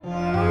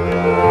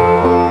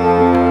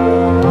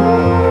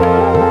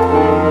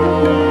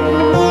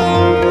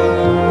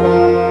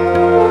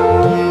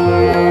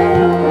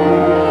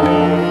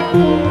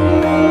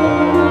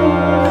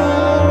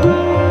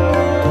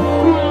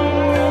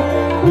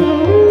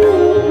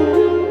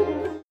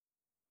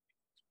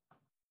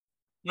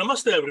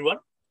Namaste, everyone.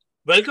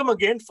 Welcome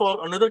again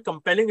for another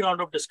compelling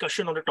round of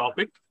discussion on a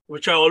topic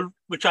which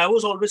I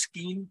was always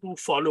keen to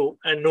follow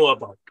and know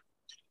about.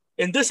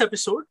 In this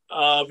episode,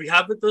 we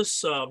have with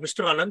us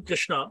Mr. Anand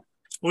Krishna,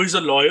 who is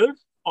a lawyer,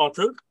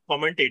 author,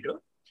 commentator.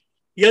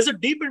 He has a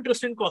deep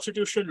interest in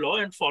constitutional law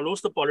and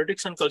follows the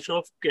politics and culture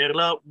of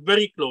Kerala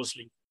very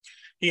closely.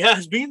 He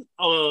has been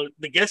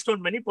the guest on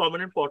many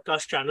prominent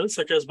podcast channels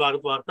such as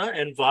Bharat Varta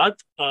and Vaad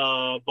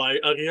by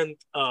Arihant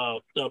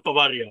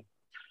Pavaria.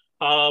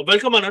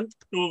 Welcome, Anand,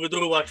 to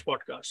Viduru Watch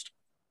podcast.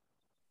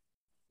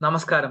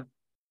 Namaskaram.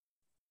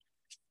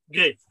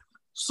 Great.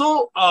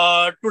 So,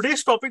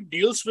 today's topic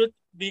deals with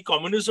the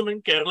communism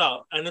in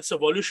Kerala and its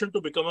evolution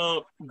to become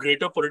a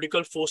greater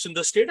political force in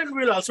the state. And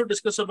we'll also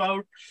discuss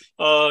about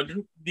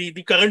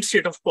the current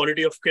state of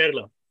polity of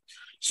Kerala.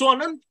 So,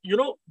 Anand,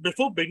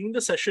 before beginning the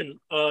session,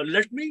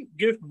 let me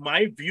give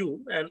my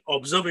view and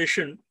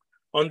observation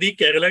on the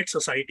Keralite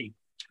society.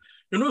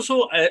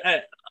 So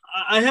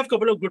I have a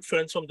couple of good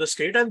friends from the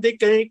state, and they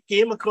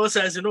came across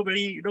as,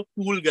 very,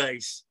 cool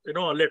guys.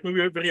 Let me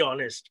be very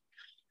honest.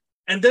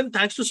 And then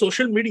thanks to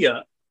social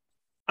media,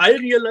 I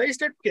realized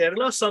that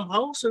Kerala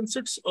somehow, since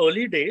its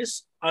early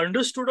days,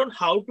 understood on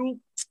how to,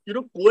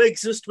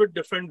 coexist with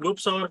different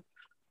groups, or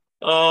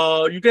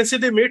you can say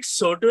they made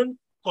certain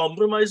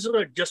compromises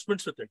or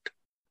adjustments with it.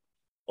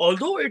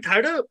 Although it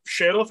had a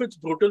share of its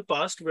brutal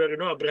past where,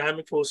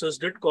 Abrahamic forces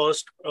did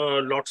cause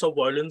lots of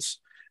violence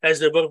as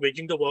they were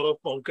waging the war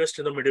of conquest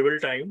in the medieval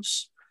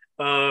times,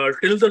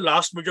 till the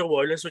last major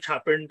violence which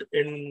happened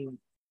in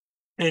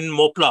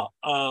Mopla,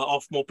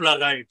 of Mopla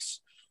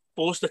riots,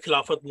 post the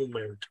Khilafat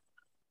movement.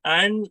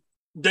 And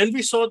then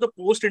we saw the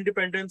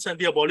post-independence and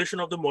the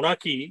abolition of the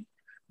monarchy.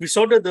 We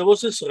saw that there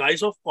was this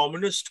rise of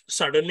communists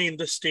suddenly in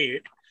the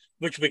state,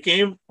 which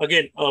became,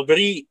 again, a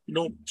very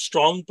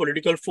strong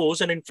political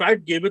force, and in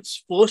fact gave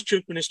its first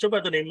chief minister by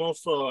the name of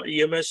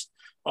EMS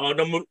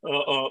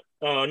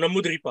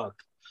Namudripak.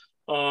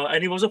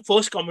 And he was the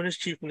first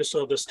communist chief minister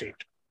of the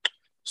state.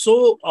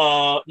 So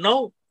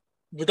now,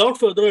 without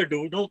further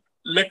ado,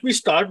 let me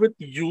start with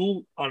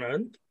you,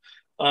 Anand.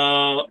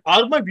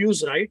 Are my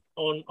views right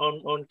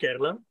on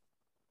Kerala?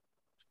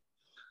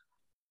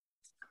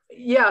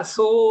 Yeah,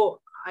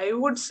 so I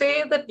would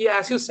say that,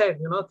 as you said,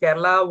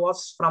 Kerala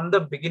was from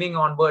the beginning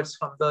onwards,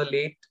 from the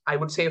late, I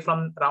would say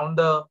from around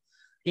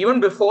even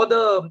before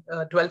the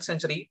 12th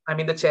century. I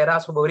mean, the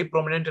Cheras were very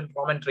prominent in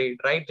foreign trade,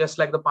 right? Just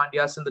like the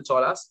Pandyas and the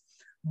Cholas.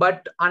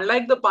 But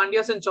unlike the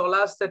Pandyas and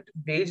Cholas that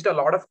waged a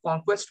lot of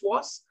conquest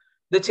wars,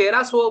 the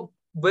Cheras were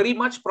very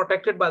much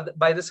protected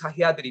by this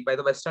Sahyadri, by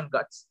the Western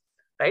Ghats,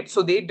 right?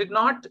 So they did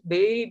not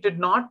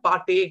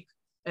partake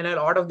in a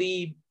lot of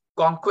the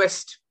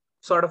conquest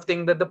sort of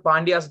thing that the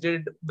Pandyas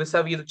did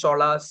vis-a-vis the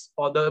Cholas,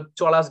 or the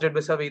Cholas did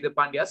vis-a-vis the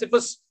Pandyas. It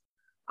was,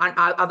 and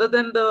other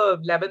than the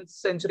 11th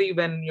century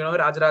when,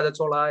 Rajaraja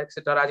Chola,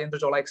 etc.,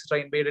 Rajendra Chola, etc.,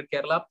 invaded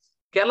Kerala,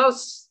 Kerala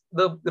was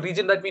the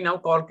region that we now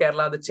call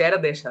Kerala, the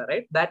Chera Desha,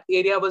 right? That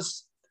area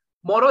was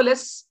more or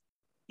less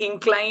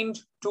inclined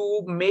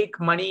to make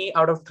money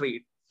out of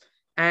trade.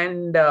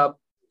 And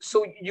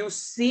so you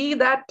see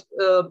that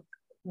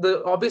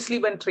obviously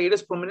when trade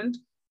is prominent,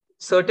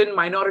 certain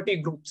minority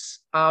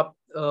groups,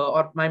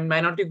 or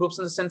minority groups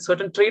in the sense,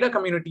 certain trader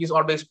communities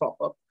always pop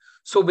up.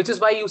 So which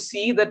is why you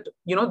see that,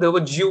 there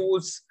were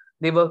Jews,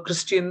 there were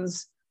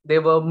Christians,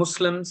 there were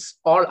Muslims,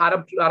 all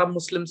Arab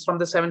Muslims from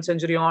the 7th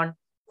century on,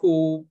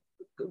 who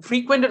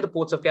frequented the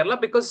ports of Kerala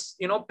because,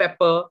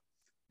 pepper,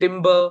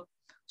 timber.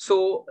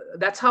 So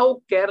that's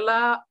how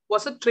Kerala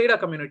was a trader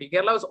community.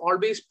 Kerala was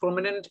always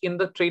prominent in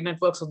the trade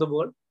networks of the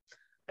world,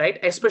 right?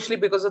 Especially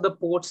because of the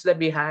ports that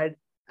we had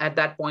at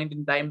that point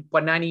in time.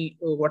 Ponnani,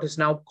 what is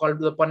now called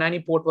the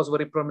Ponnani port, was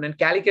very prominent.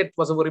 Calicut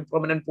was a very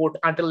prominent port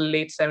until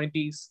late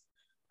 70s.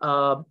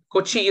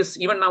 Kochi is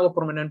even now a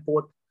prominent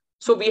port.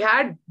 So we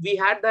had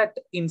that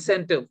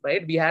incentive,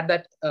 right? We had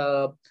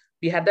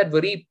that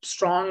very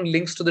strong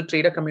links to the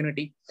trader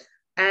community.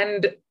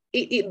 And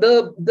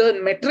the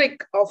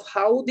metric of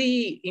how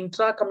the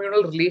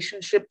intra-communal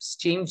relationships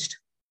changed,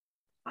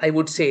 I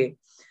would say,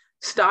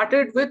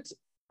 started with,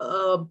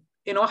 how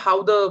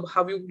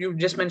you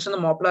just mentioned the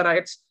Mopla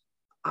riots.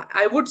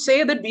 I would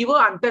say that we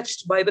were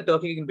untouched by the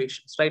Turkic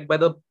invasions, right? By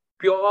the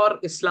pure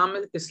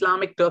Islamic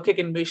Turkic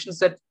invations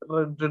that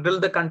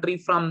riddled the country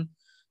from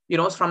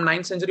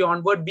 9th century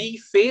onward. We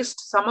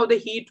faced some of the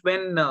heat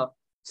when,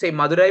 say,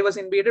 Madurai was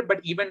invaded, but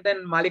even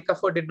then Malik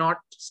Kafur did not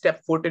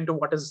step foot into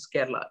what is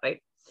Kerala,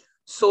 right?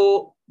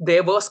 So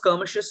there were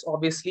skirmishes,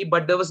 obviously,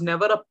 but there was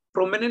never a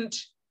prominent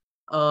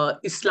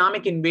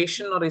Islamic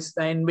invasion or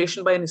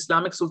invasion by an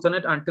Islamic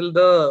sultanate until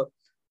the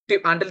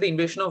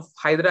invasion of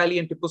Hyder Ali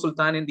and Tipu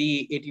Sultan in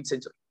the 18th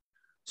century.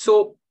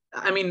 So,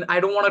 I mean, I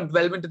don't want to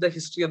delve into the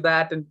history of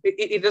that. And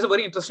it is a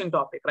very interesting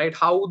topic, right?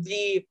 How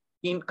the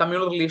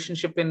communal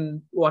relationship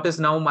in what is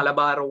now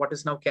Malabar or what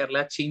is now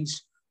Kerala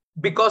changed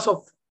because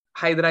of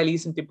Hyder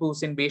Ali's and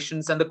Tipu's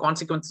invasions and the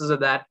consequences of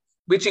that,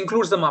 which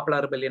includes the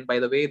Mapla rebellion, by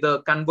the way.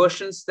 The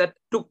conversions that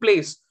took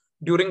place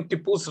during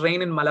Tipu's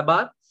reign in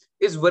Malabar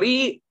is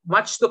very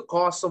much the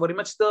cause, or very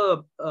much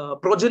the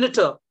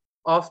progenitor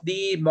of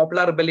the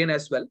Mopla rebellion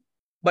as well.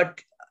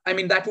 But I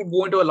mean, that would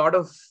go into a lot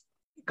of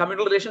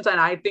communal relations, and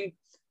I think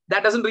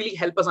that doesn't really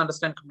help us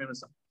understand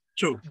communism.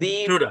 True.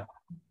 The True that.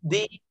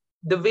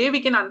 the way we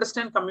can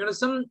understand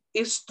communism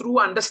is through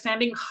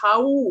understanding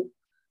how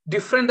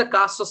different the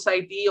caste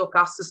society or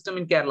caste system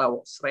in Kerala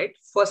was, right?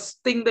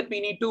 First thing that we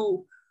need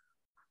to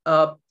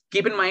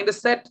keep in mind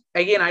is that,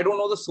 again, I don't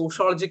know the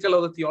sociological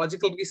or the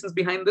theological reasons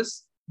behind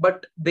this,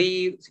 but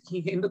the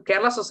Hindu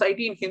Kerala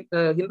society,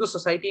 Hindu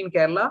society in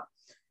Kerala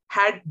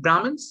had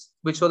Brahmins,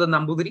 which were the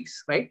Nambudiris,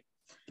 right?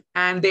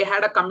 And they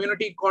had a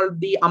community called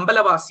the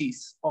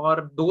Ambalavasis,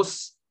 or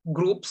those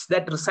groups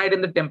that reside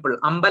in the temple,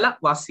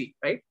 Ambalavasi,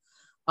 right?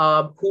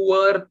 Who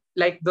were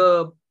like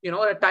the,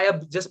 a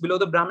tie-up just below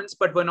the Brahmins,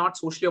 but were not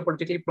socially or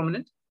politically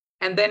prominent.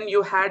 And then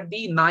you had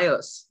the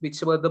Nayars,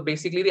 which were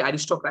basically the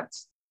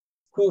aristocrats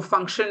who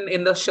functioned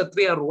in the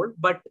Kshatriya role,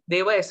 but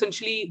they were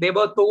essentially, they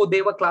were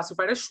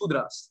classified as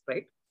Shudras,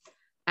 right?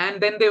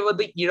 And then there were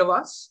the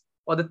Iravas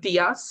or the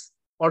Tiyas,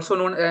 also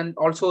known, and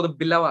also the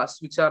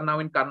Bilavas, which are now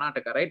in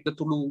Karnataka, right? The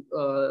Tulu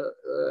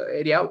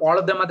area. All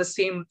of them are the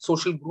same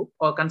social group,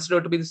 or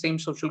considered to be the same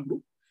social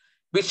group,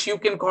 which you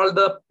can call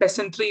the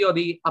peasantry or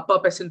the upper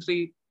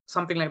peasantry,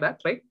 something like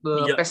that, right?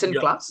 The peasant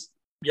class.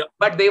 Yeah.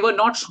 But they were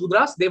not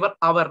Shudras, they were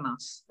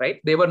Avarnas,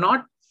 right? They were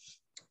not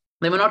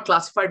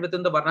classified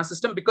within the Varna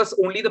system, because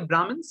only the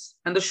Brahmins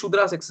and the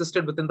Shudras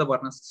existed within the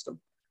Varna system.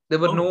 There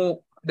were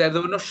no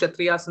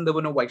Kshatriyas and there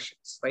were no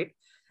Vaishyas, right?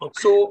 Okay.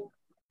 So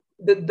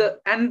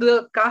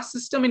the caste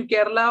system in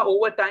Kerala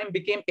over time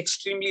became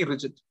extremely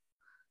rigid,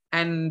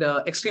 and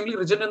extremely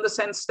rigid in the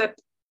sense that,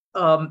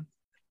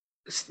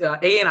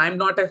 again, I'm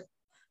not a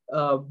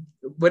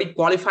very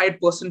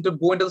qualified person to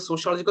go into the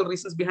sociological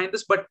reasons behind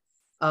this, but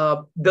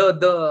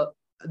the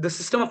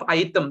system of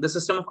Aitam, the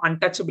system of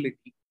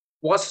untouchability,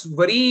 was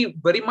very,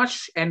 very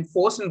much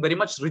enforced and very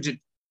much rigid,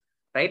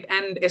 right?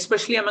 And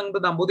especially among the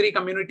Nambudiri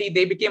community,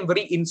 they became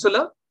very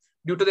insular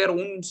due to their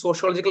own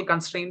sociological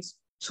constraints.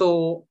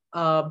 So,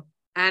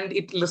 and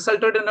it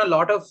resulted in a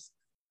lot of,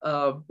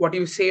 a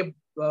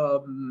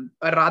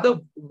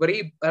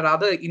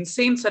rather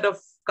insane set of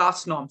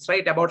caste norms,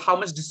 right? About how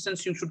much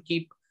distance you should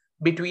keep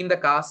between the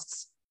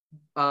castes,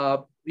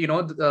 how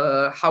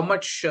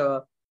much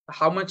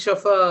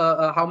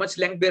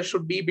length there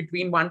should be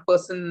between one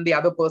person and the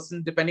other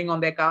person, depending on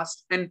their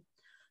caste, and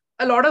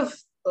a lot of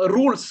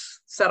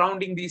rules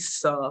surrounding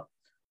these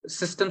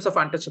systems of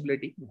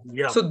untouchability.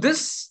 Yeah. So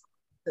this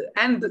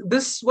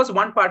was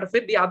one part of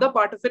it. The other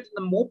part of it,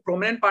 the more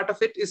prominent part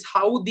of it, is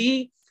how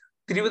the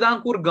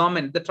Tiruvidankur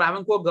government, the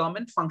Travancore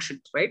government,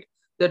 functioned, right?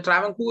 The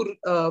Travancore,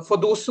 for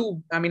those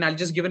who, I'll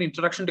just give an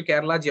introduction to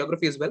Kerala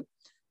geography as well.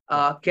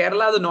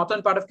 Kerala, the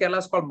northern part of Kerala,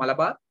 is called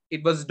Malabar.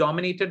 It was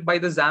dominated by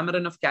the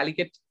Zamarin of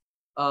Calicut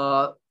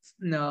for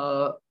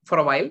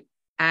a while,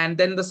 and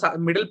then the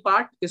middle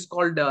part is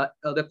called the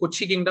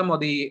Kochi kingdom, or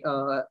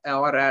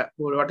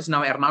what is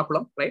now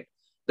Ernakulam, right?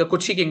 The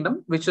Kochi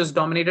kingdom, which was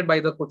dominated by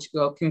the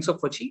kings of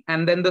Kochi,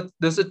 and then this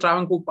is the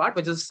Travancore part,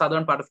 which is the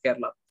southern part of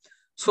Kerala.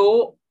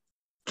 So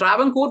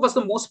Travancore was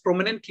the most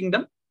prominent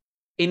kingdom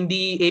in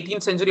the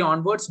 18th century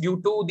onwards,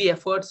 due to the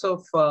efforts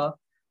of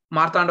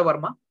Martanda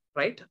Varma,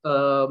 right?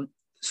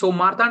 So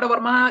Martanda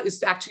Varma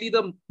is actually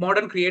the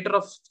modern creator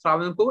of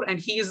Travancore, and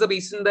he is the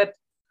reason that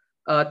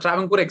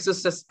Travancore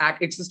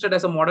existed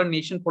as a modern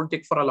nation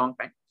politic for a long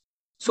time.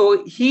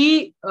 So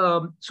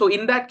so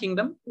in that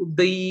kingdom, from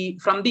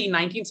the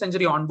 19th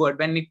century onward,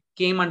 when it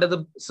came under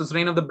the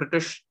suzerain of the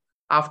British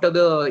after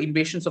the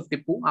invasions of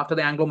Tipu, after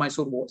the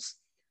Anglo-Mysore Wars,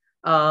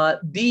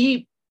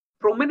 the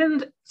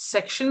prominent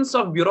sections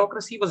of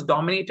bureaucracy was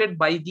dominated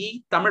by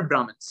the Tamil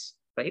Brahmins,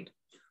 right?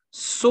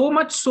 So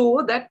much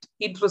so that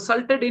it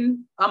resulted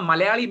in a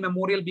Malayali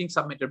memorial being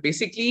submitted.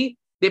 Basically,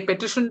 they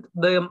petitioned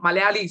the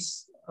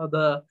Malayalis,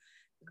 the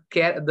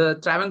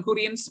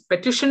Travancoreans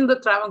petitioned the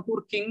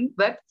Travancore king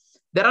that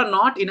there are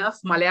not enough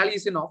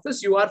Malayalis in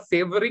office. You are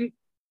favoring,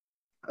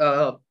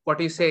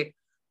 Tamil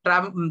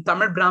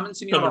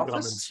Brahmins in your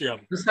office,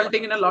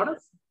 resulting in a lot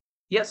of,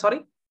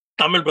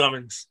 Tamil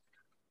Brahmins.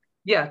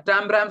 Yeah,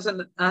 Tam Brahmins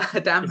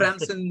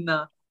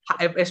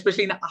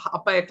especially in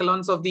upper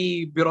echelons of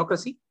the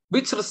bureaucracy,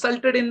 which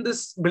resulted in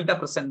this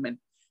built-up resentment,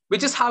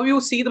 which is how you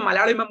see the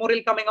Malayali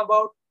memorial coming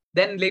about.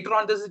 Then later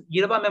on, there's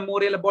Irava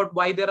memorial about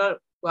why there are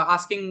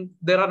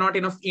not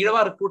enough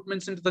Irava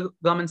recruitments into the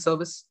government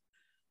service.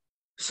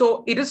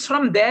 So it is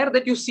from there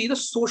that you see the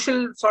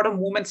social sort of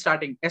movement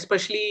starting,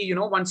 especially,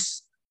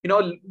 once,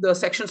 the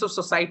sections of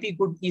society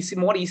could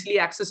more easily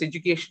access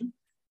education,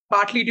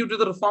 partly due to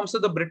the reforms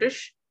of the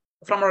British,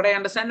 from what I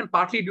understand, and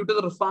partly due to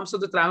the reforms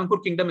of the Travancore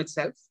kingdom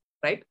itself,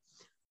 right?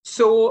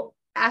 So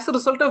as a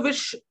result of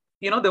which,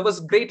 there was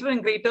greater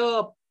and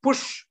greater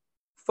push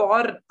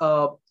for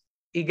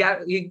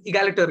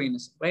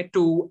egalitarianism, right?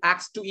 To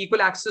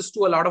equal access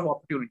to a lot of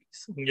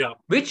opportunities,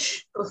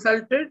 which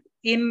resulted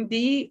in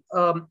the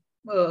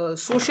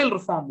social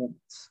reform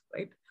movements,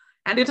 right?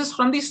 And it is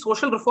from these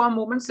social reform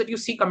movements that you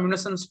see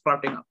communism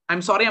sprouting up.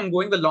 I'm sorry, I'm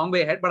going the long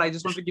way ahead, but I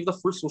just want to give the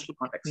full social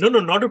context. No,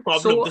 not a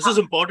problem. So, This is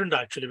important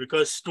actually,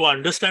 because to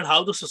understand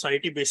how the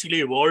society basically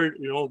evolved,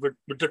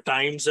 with the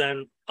times,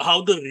 and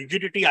how the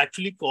rigidity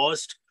actually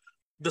caused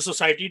the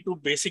society to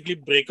basically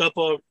break up,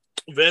 or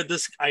where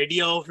this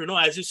idea of,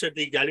 as you said,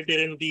 the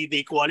egalitarian, the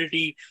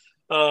equality,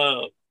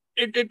 uh,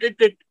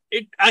 it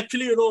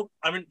actually,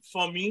 I mean,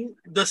 for me,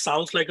 this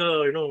sounds like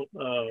a,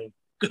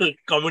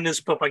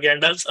 communist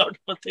propaganda sort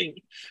of thing,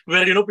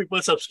 where,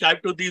 people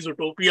subscribe to these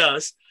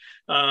utopias.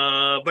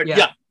 But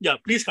yeah,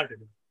 please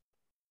continue.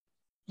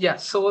 Yeah,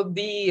 so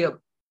this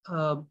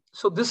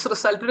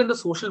resulted in the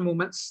social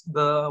movements,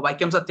 the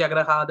Vaikam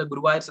Satyagraha, the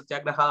Guruvayur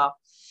Satyagraha,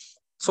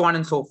 so on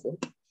and so forth,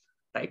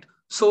 right?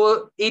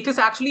 So it is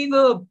actually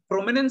the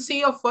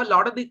prominency of a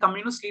lot of the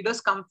communist leaders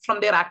come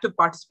from their active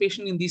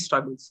participation in these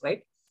struggles,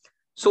 right?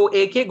 So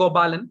A.K.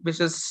 Gopalan,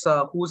 which is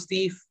who's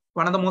the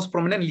one of the most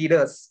prominent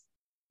leaders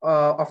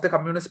of the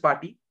Communist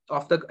Party.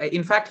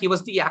 In fact, he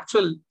was the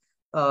actual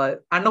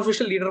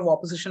unofficial leader of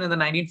opposition in the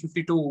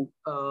 1952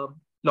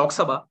 Lok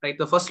Sabha, right?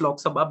 The first Lok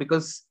Sabha,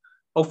 because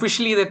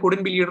officially there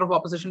couldn't be leader of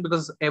opposition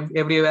because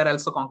everywhere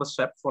else the Congress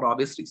swept for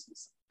obvious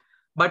reasons.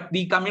 But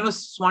the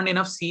communists won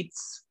enough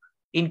seats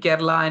in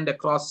Kerala and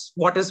across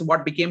what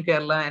became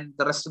Kerala and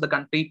the rest of the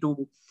country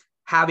to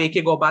have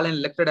A.K. Gopalan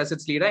elected as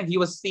its leader, and he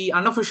was the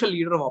unofficial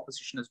leader of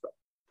opposition as well.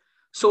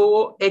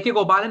 So A.K.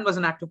 Gopalan was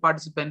an active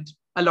participant.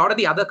 A lot of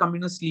the other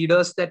communist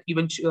leaders that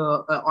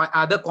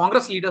other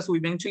Congress leaders who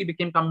eventually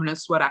became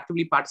communists were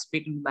actively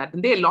participating in that,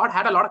 and they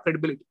had a lot of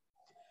credibility.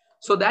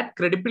 So that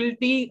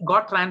credibility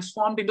got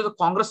transformed into the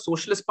Congress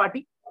Socialist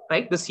Party,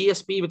 right? The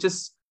CSP, which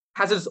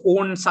has its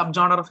own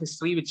subgenre of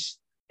history, which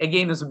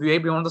again is way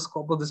beyond the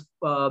scope of this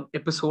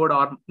episode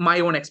or my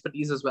own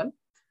expertise as well.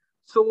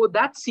 So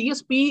that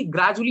CSP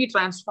gradually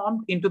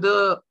transformed into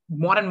the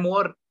more and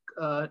more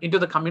into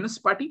the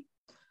Communist Party.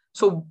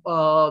 So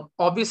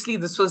obviously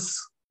this was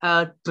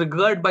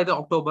triggered by the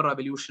October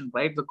Revolution,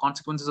 right? The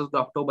consequences of the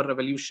October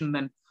Revolution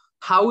and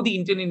how the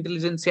Indian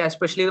intelligentsia,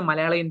 especially the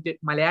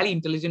Malayali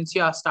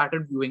intelligentsia,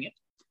 started viewing it.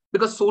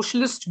 Because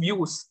socialist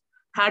views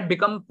had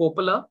become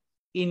popular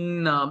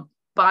in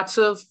parts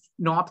of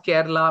North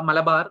Kerala,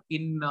 Malabar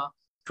in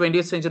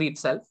 20th century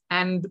itself.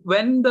 And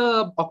when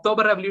the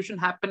October Revolution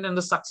happened and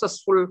the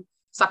success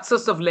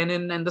of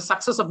Lenin and the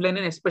success of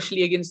Lenin,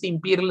 especially against the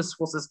imperialist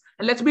forces,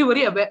 and let's be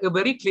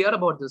very clear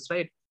about this,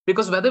 right?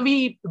 Because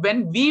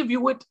when we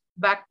view it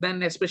back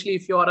then, especially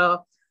if you're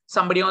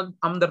somebody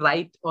on the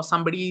right or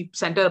somebody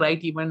center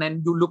right even,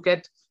 and you look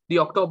at the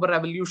October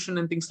Revolution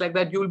and things like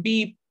that,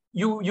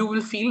 you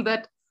will feel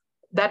that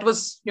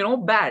was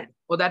bad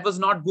or that was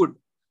not good.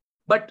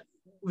 But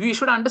we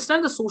should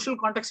understand the social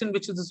context in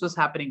which this was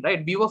happening,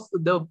 right? We were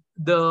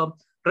the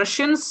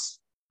Russians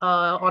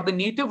or the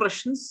native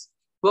Russians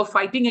were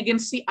fighting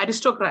against the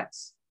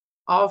aristocrats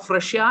of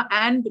Russia,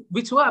 and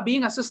which were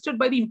being assisted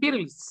by the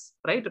imperialists,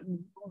 right?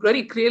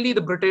 Very clearly,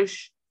 the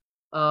British,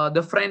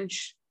 the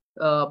French,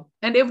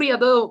 and every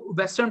other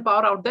Western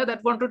power out there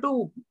that wanted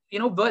to,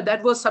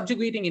 that was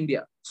subjugating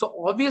India. So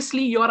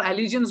obviously, your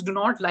allegiance do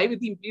not lie with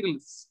the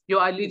imperialists.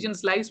 Your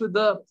allegiance lies with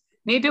the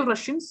native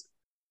Russians.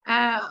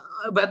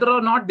 Whether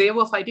or not they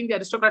were fighting the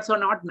aristocrats or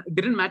not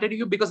didn't matter to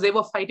you, because they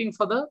were fighting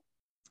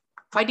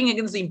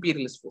against the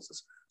imperialist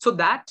forces. So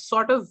that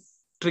sort of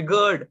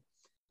triggered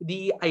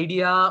the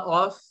idea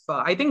of,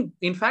 I think,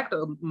 in fact,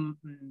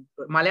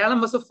 Malayalam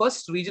was the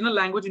first regional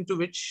language into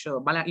which,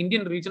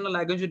 Indian regional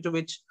language into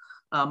which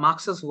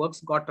Marx's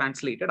works got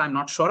translated. I'm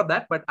not sure of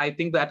that, but I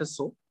think that is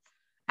so.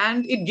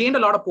 And it gained a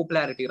lot of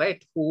popularity,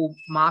 right? Who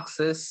Marx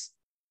is.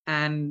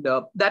 And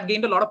that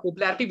gained a lot of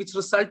popularity, which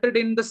resulted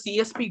in the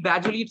CSP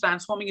gradually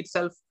transforming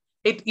itself.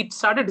 It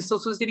started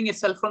dissociating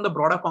itself from the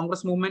broader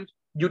Congress movement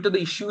due to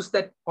the issues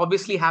that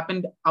obviously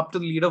happened up to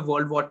the lead of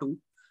World War II.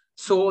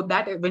 So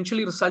that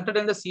eventually resulted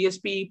in the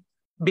CSP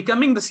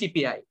becoming the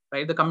CPI,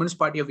 right? The Communist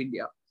Party of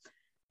India.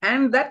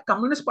 And that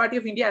Communist Party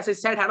of India, as I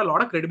said, had a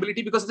lot of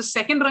credibility because the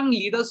second-rung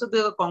leaders of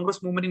the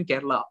Congress movement in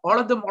Kerala,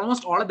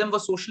 almost all of them were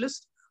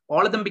socialists.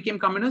 All of them became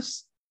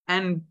communists.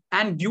 And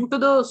due to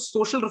the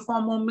social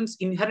reform movement's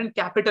inherent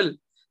capital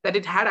that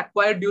it had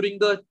acquired during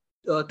the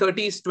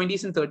 30s,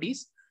 20s, and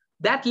 30s,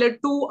 that led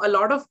to a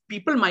lot of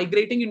people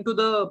migrating into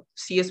the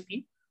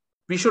CSP.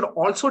 We should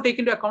also take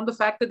into account the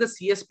fact that the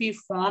CSP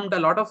formed a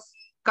lot of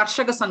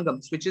Karshaka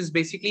Sangams, which is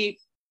basically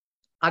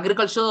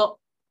agriculture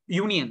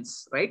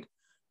unions, right?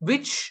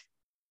 Which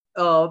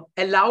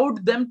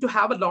allowed them to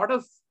have a lot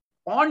of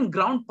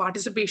on-ground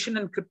participation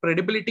and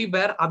credibility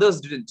where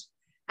others didn't.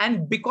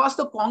 And because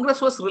the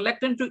Congress was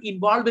reluctant to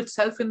involve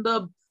itself in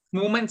the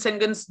movements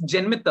against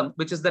Janmitham,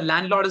 which is the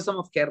landlordism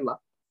of Kerala,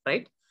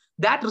 right?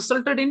 That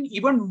resulted in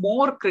even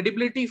more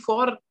credibility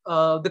for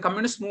the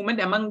communist movement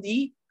among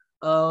the,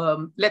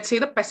 let's say,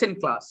 the peasant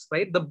class,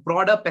 right? The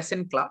broader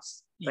peasant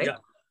class, right?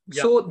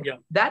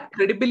 That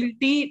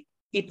credibility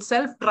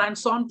itself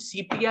transformed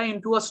CPI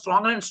into a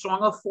stronger and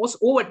stronger force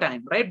over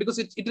time, right? Because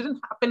it didn't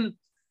happen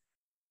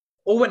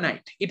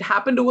overnight. It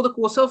happened over the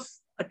course of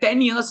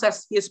 10 years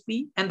as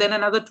CSP, and then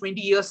another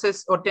 20 years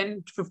as, or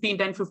 10,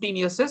 15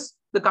 years as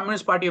the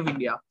Communist Party of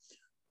India.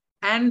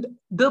 And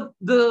the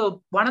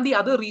one of the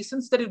other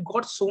reasons that it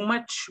got so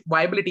much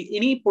viability,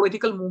 any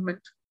political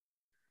movement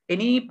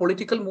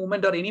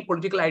or any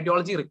political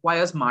ideology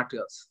requires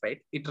martyrs, right?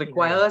 It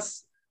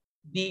requires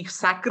the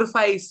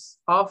sacrifice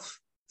of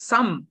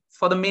some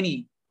for the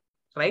many,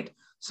 right?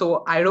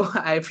 So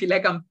I feel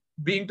like I'm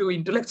being too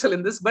intellectual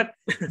in this, but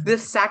the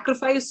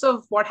sacrifice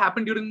of what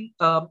happened during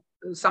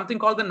something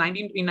called in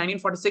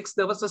 1946,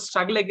 there was a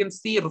struggle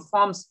against the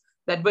reforms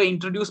that were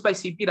introduced by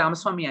C.P.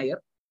 Ramaswamy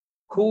Iyer,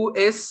 who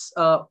is,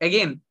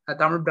 again, a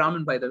Tamil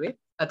Brahmin, by the way,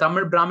 a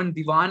Tamil Brahmin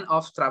Diwan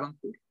of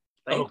Travancore,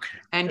 right? Okay.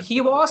 And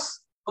he was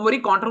a very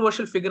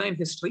controversial figure in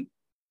history.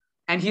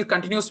 And he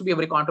continues to be a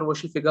very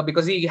controversial figure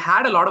because he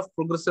had a lot of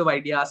progressive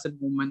ideas and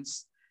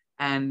movements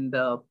and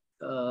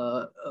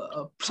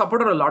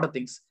supported a lot of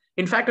things.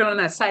 In fact, on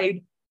an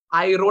aside,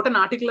 I wrote an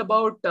article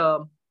about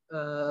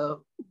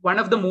one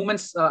of the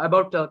movements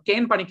about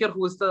K.N. Panikkar,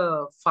 who is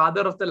the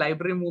father of the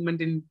library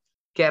movement in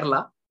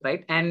Kerala,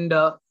 right? And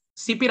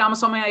C.P.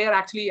 Ramaswamy Iyer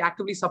actually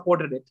actively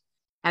supported it.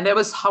 And I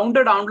was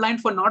hounded online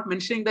for not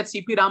mentioning that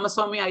C.P.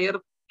 Ramaswamy Iyer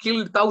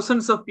killed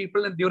thousands of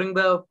people during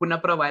the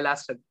Punnapura Vaila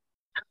struggle.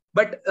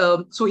 But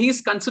so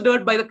he's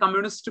considered by the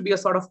communists to be a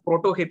sort of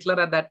proto-Hitler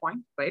at that point,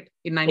 right?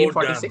 In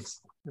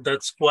 1946.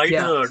 That's quite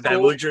a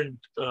divergent,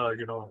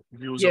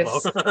 views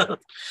about.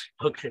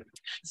 Okay.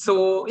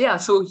 So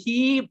so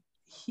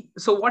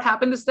so what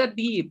happened is that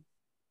the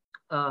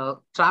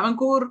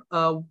Travancore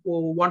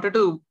wanted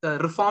to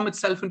reform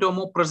itself into a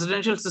more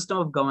presidential system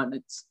of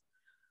governance.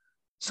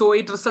 So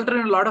it resulted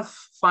in a lot of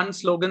fun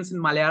slogans in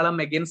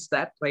Malayalam against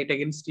that, right?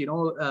 Against,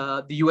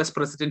 the US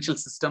presidential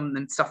system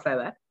and stuff like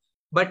that.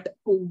 But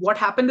what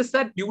happened is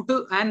that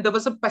and there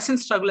was a peasant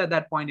struggle at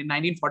that point in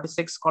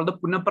 1946 called the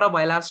Punnapura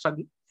Vaila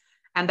struggle.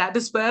 And that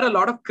is where a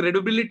lot of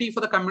credibility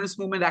for the communist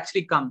movement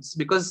actually comes,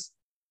 because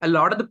a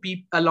lot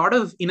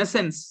of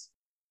innocents,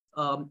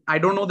 I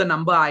don't know the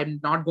number. I'm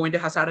not going to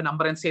hazard a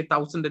number and say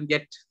 1,000 and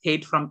get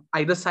hate from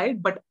either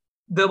side, but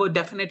there were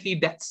definitely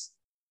deaths.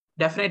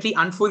 Definitely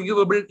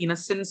unforgivable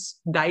innocents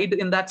died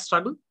in that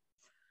struggle.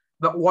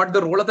 But what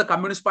the role of the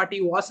Communist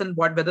Party was and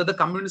whether the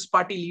Communist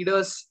Party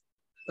leaders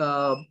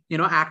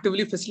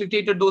actively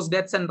facilitated those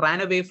deaths and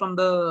ran away from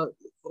the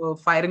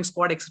firing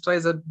squad, etc.,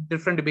 is a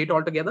different debate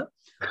altogether.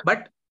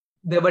 But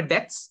there were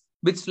deaths,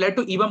 which led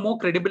to even more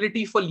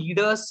credibility for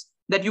leaders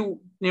that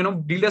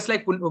leaders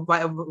like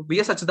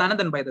V.S.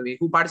 Achudanandan, by the way,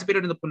 who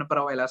participated in the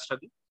Punnapura Vaila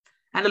struggle.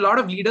 And a lot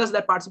of leaders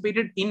that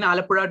participated in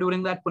Alappuzha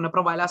during that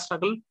Punnapura Vaila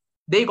struggle,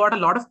 they got a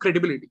lot of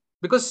credibility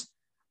because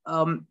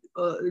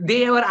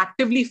they were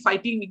actively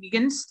fighting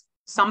against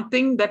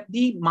something that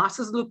the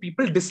masses of the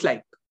people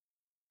disliked.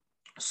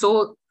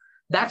 So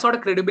that sort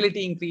of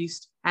credibility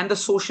increased, and the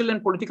social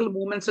and political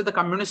movements that the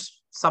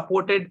communists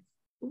supported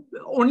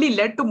only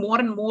led to more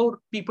and more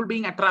people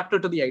being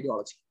attracted to the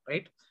ideology,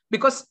 right?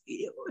 Because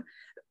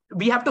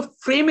we have to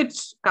frame it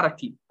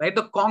correctly, right?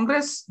 The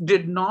Congress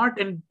did not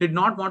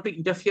want to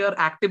interfere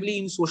actively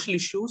in social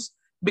issues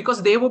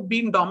because they were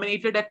being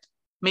dominated at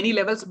many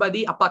levels by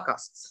the upper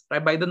castes,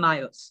 right? By the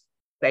Nayars,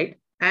 right?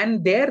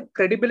 And their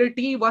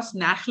credibility was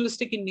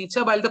nationalistic in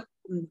nature, while the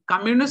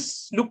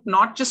communists looked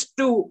not just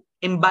to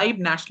imbibe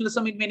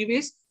nationalism in many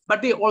ways,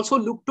 but they also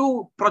looked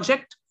to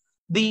project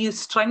the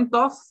strength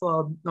of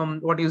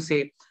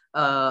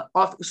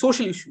of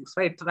social issues,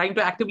 right? Trying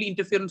to actively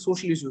interfere in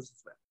social issues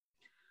as well.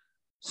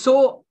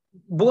 So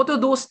both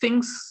of those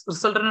things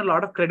resulted in a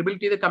lot of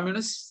credibility of the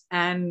communists,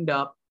 and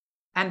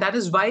that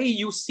is why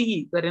you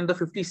see that in the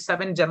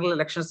 57 general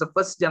elections, the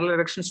first general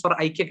elections for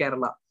Aikya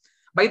Kerala.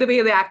 By the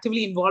way, they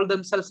actively involved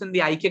themselves in the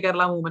Aikya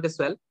Kerala movement as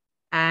well,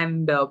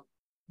 and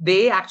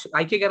they actually,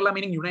 Aikya Kerala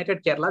meaning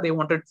United Kerala, they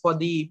wanted for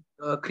the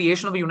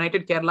creation of a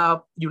United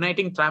Kerala,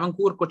 uniting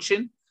Travancore,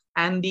 Cochin,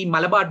 and the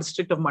Malabar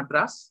district of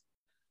Madras.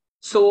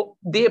 So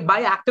they,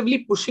 by actively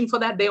pushing for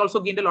that, they also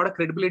gained a lot of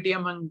credibility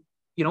among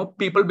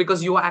people,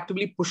 because you are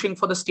actively pushing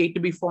for the state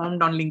to be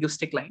formed on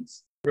linguistic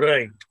lines.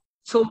 Right.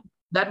 So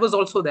that was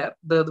also there.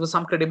 There was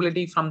some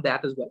credibility from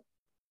that as well.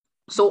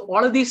 So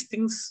all of these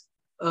things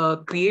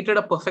created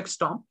a perfect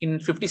storm in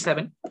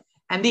 57.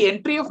 And the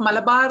entry of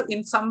Malabar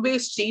in some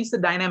ways changed the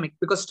dynamic,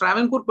 because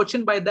Travancore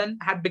Cochin by then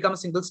had become a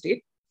single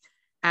state.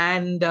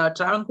 And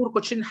Travancore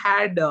Cochin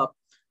had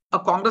a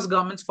Congress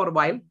government for a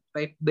while,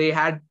 right? They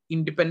had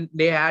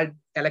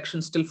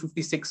elections till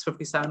 56,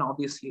 57,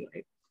 obviously,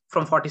 right?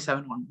 From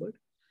 47 onward.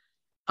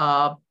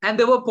 And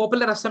there were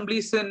popular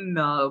assemblies in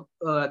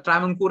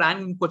Travancore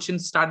and in Cochin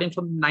starting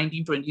from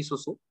 1920s or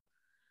so.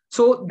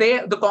 So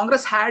the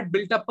Congress had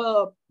built up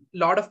a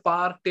lot of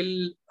power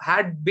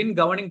had been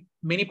governing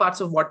many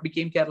parts of what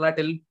became Kerala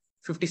till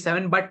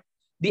 57. But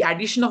the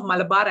addition of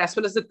Malabar, as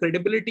well as the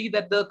credibility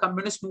that the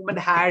communist movement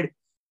had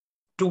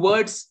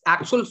towards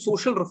actual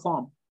social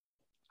reform.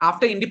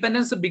 After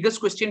independence, the biggest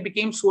question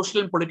became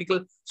social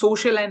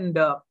and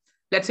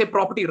let's say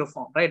property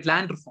reform, right?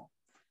 Land reform.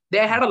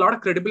 They had a lot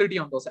of credibility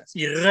on those aspects.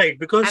 Yeah, right.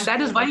 Because, and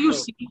that is why you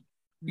see.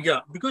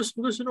 Yeah, because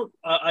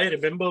I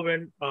remember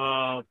when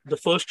the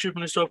first Chief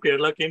Minister of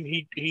Kerala came,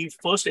 he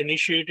first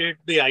initiated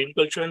the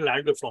agriculture and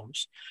land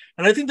reforms,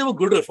 and I think they were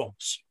good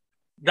reforms.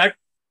 That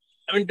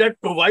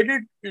that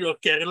provided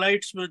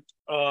Keralites with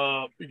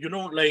I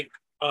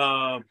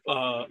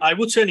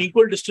would say an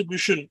equal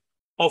distribution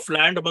of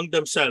land among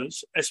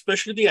themselves,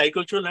 especially the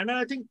agricultural land. And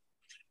I think,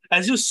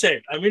 as you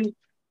said,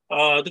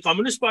 the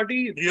Communist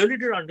Party really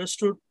did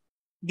understood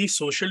the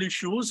social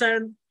issues,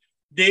 and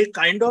they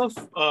kind of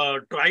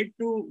tried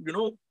to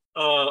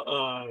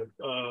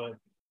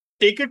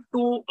take it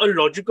to a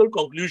logical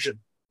conclusion,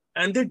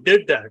 and they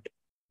did that,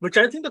 which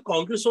I think the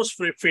Congress was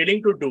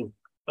failing to do.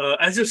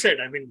 As you said,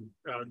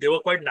 they were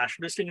quite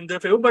nationalistic in their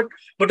favor,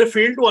 but they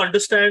failed to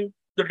understand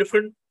the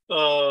different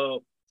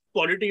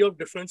quality of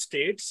different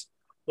states,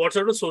 what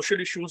sort of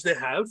social issues they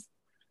have,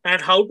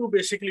 and how to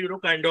basically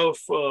kind of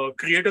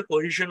create a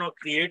cohesion or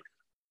create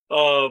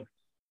uh,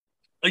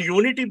 a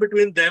unity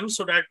between them,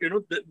 so that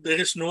there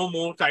is no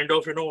more kind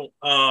of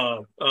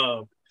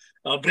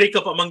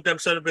breakup among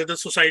themselves, where the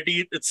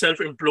society itself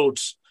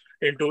implodes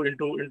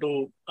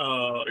into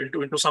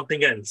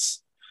something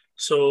else.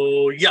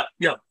 So yeah,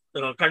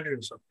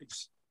 continue, sir,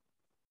 please.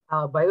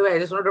 By the way, I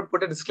just wanted to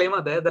put a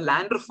disclaimer there. The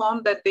land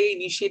reform that they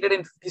initiated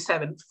in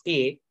 57,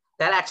 58,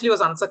 that actually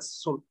was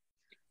unsuccessful.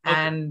 Okay.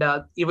 And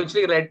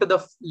eventually led to the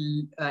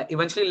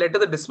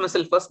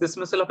first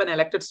dismissal of an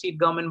elected state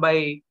government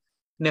by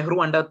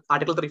Nehru under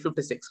Article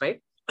 356,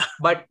 right?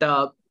 But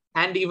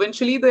and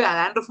eventually the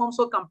land reforms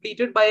were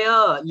completed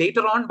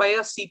later on by a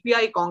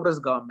CPI Congress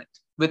government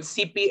with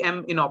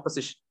CPM in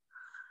opposition.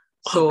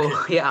 So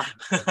Okay. yeah,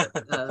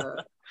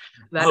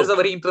 that is a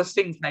very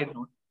interesting side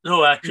note.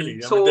 No, actually,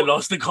 they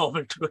lost the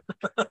government.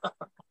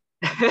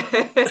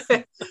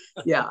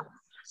 Yeah.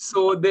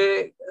 So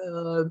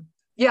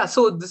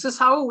so this is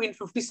how in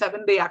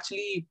 57 they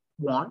actually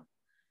won.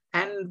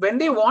 And when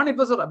they won, it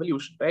was a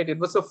revolution, right? It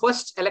was the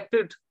first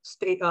elected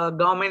state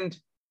government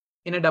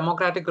in a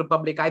democratic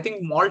republic. I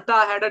think Malta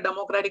had a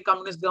democratic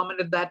communist government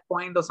at that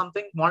point or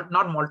something. Not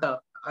Malta.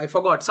 I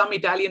forgot. Some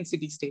Italian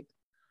city-state.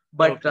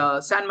 But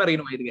Okay. San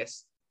Marino, I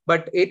guess.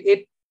 But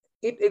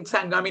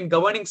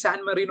governing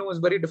San Marino is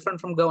very different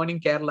from governing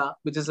Kerala,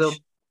 which is a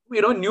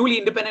newly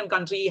independent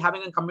country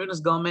having a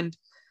communist government,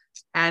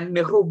 and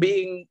Nehru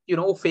being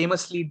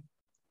famously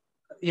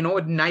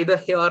neither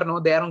here nor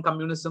there on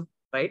communism,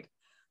 right?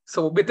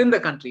 So within the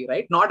country,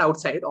 right, not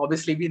outside.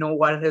 Obviously, we know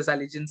where his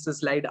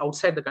allegiances lied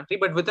outside the country,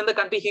 but within the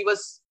country, he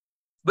was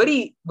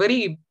very,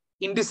 very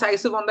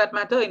indecisive on that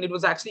matter, and it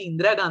was actually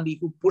Indira Gandhi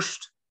who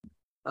pushed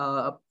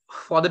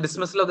for the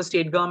dismissal of the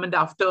state government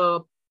after.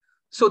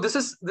 So this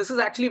is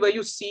actually where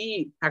you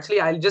see.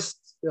 Actually, I'll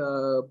just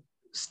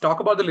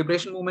talk about the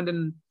liberation movement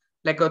in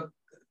like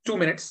 2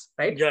 minutes,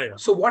 right? Yeah.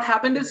 So what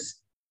happened is,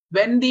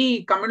 when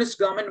the communist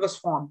government was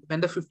formed, when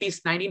the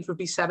 50s,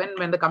 1957,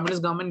 when the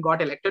communist government got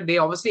elected, they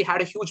obviously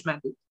had a huge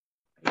mandate.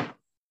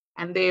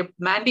 And the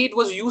mandate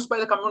was used by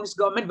the communist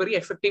government very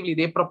effectively.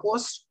 They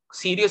proposed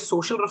serious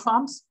social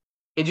reforms,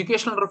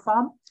 educational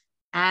reform,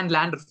 and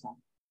land reform.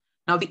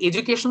 Now, the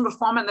educational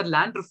reform and the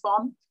land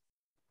reform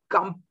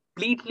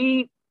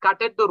completely cut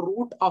at the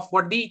root of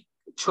what the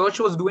church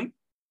was doing,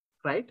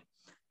 right?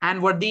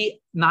 And what the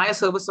Naya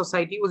Service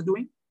Society was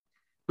doing,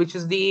 which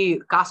is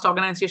the caste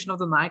organization of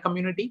the Naya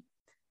community.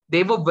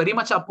 They were very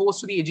much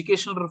opposed to the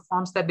educational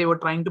reforms that they were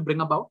trying to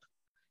bring about.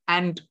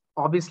 And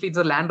obviously,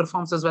 the land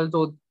reforms as well,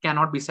 though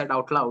cannot be said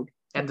out loud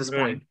at this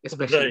point,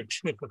 especially.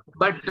 Right.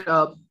 But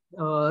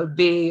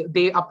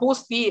they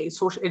opposed the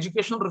social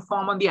educational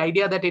reform on the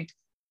idea that it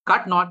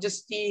cut not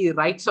just the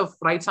rights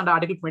under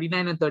Article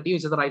 29 and 30,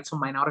 which is the rights of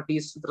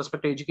minorities with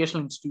respect to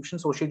educational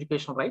institutions, social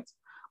educational rights,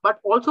 but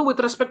also with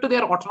respect to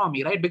their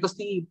autonomy, right? Because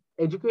the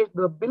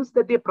bills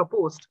that they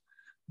proposed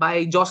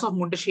by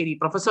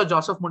Professor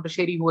Joseph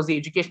Montessori, who was the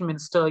education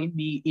minister in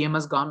the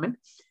EMS government,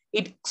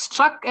 it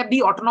struck at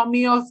the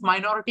autonomy of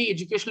minority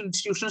educational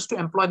institutions to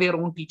employ their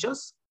own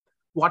teachers,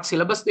 what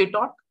syllabus they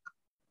taught,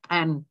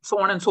 and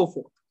so on and so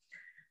forth.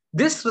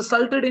 This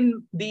resulted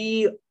in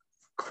the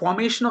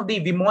formation of the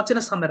Vimochana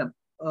Samaram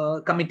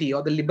committee,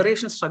 or the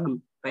liberation struggle,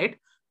 right?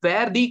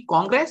 Where the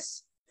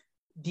Congress,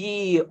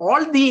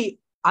 all the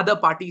other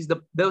parties,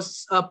 there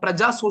was a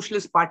Praja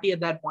Socialist Party at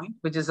that point,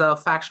 which is a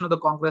faction of the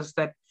Congress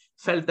that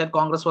felt that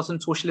Congress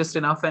wasn't socialist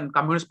enough and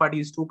Communist Party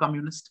is too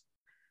communist.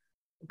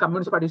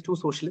 Communist Party is too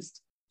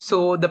socialist.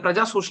 So the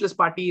Praja Socialist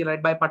Party,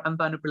 led by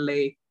Patantanu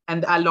Pillai,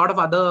 and a lot of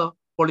other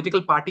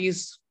political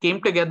parties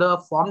came together,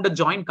 formed a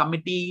joint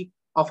committee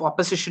of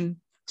opposition,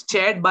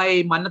 chaired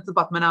by Mannathu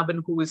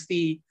Padmanabhan, who is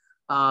the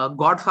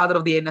godfather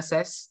of the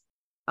NSS,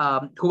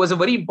 who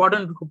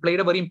played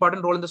a very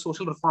important role in the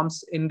social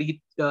reforms in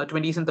the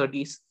 20s and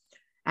 30s.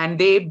 And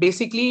they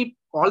basically,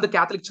 all the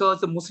Catholic Church,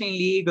 the Muslim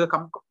League,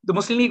 the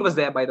Muslim League was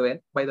there, by the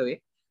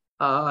way,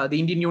 the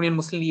Indian Union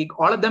Muslim League,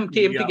 all of them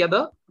came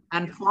together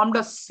and formed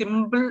a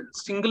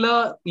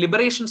singular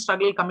liberation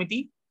struggle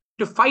committee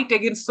to fight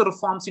against the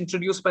reforms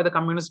introduced by the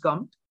communist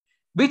government,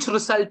 which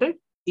resulted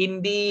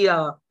in the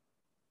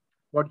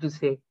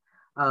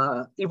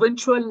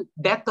eventual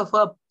death of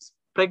a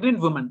pregnant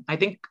woman. I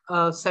think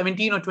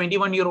 17 or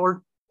 21-year-old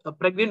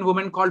pregnant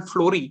woman called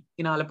Flory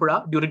in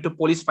Alapura during the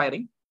police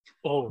firing.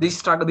 Oh,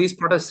 These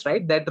protests,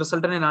 right, that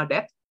resulted in our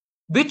death,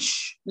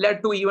 which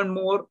led to even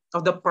more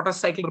of the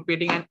protest cycle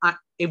repeating, and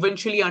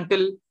eventually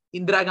until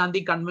Indira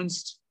Gandhi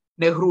convinced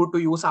Nehru to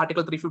use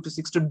Article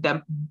 356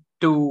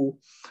 to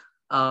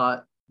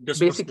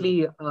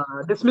basically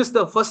dismiss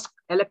the first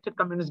elected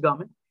communist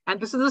government.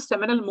 And this is a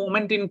seminal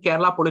moment in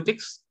Kerala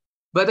politics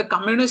where the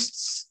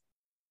communists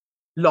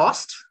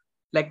lost,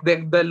 like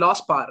the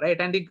lost power, right?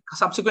 And the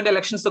subsequent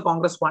elections, the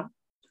Congress won.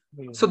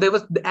 So there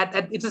was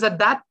it is at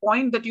that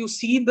point that you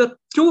see the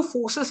two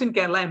forces in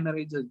Kerala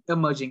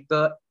emerging: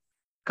 the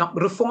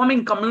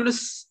reforming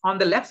communists on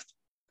the left,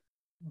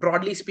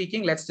 broadly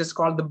speaking, let's just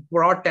call the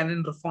broad tent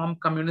and reform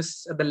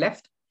communists at the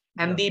left,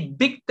 and the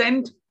big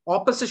tent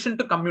opposition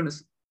to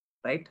communism,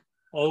 right?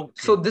 Okay.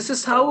 So this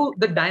is how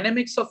the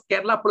dynamics of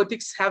Kerala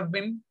politics have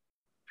been,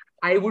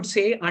 I would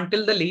say,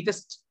 until the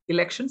latest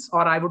elections,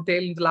 or I would tell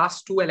in the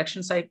last two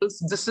election cycles.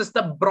 This is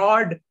the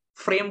broad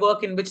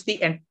framework in which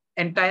the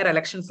entire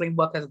election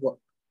framework has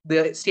worked.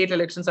 The state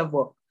elections have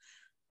worked.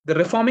 The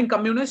reforming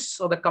communists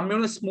or the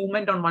communist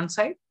movement on one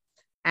side,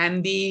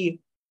 and the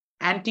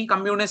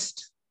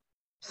anti-communist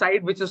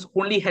side, which is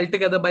only held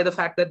together by the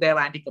fact that they're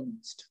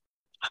anti-communist.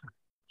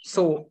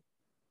 So,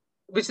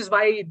 which is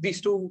why these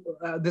two,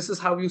 this is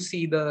how you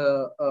see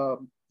the,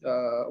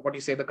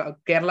 the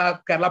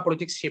Kerala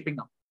politics shaping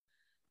up.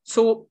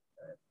 So,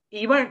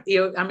 even,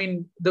 I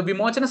mean, the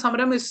Vimochana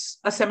Samaram is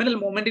a seminal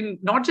moment in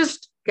not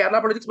just Kerala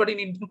politics, but in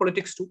Indian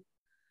politics too.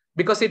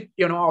 Because it,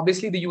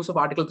 obviously the use of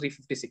Article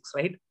 356,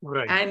 right?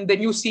 Right. And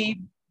then you see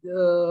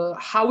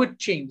how it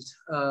changed.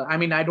 I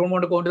mean, I don't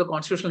want to go into the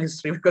constitutional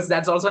history because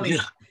that's also an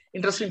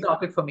interesting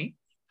topic for me.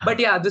 But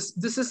yeah,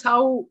 this is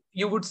how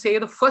you would say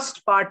the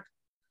first part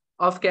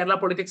of Kerala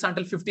politics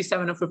until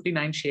 57 or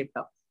 59 shaped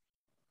up.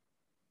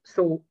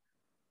 So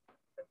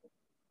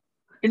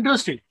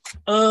interesting.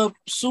 I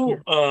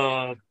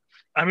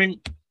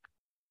mean,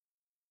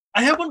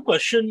 I have one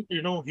question,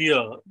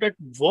 here, that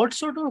what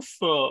sort of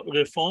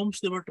reforms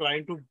they were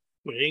trying to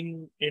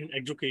bring in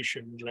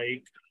education?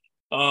 Like,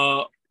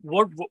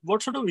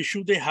 what sort of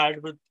issue they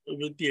had with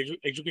the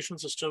education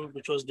system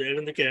which was there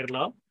in the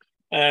Kerala,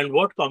 and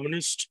what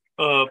Communist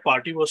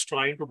Party was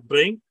trying to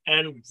bring,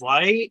 and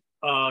why,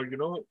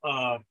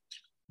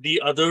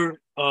 the other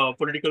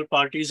political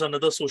parties and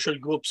other social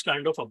groups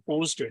kind of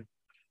opposed it.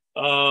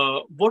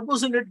 What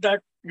was in it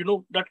that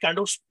that kind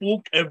of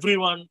spooked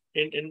everyone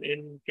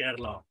in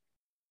Kerala?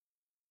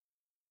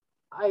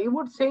 I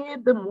would say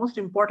the most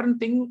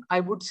important thing I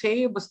would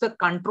say was the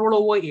control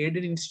over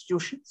aided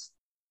institutions.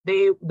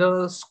 The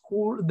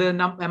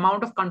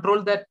amount of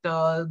control that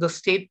the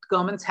state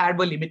governments had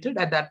were limited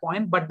at that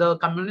point, but the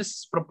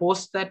communists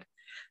proposed that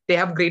they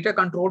have greater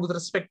control with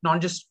respect, not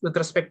just with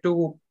respect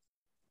to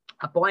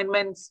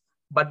appointments,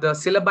 but the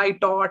syllabi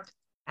taught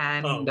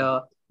and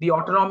the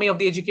autonomy of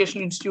the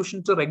educational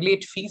institution to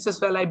regulate fees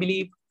as well, I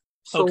believe.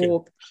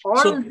 So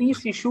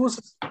these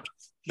issues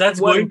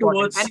that's were going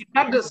important. towards. And in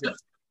fact, this,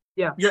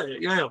 Yeah.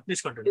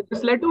 Please continue.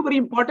 This led to a very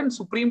important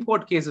Supreme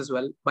Court case as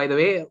well. By the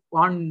way,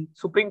 on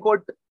Supreme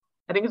Court,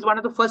 I think it's one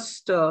of the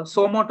first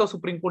Somoto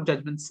Supreme Court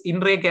judgments in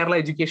Re Kerala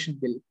Education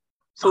Bill.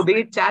 So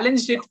they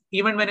challenged it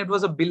even when it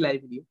was a bill, I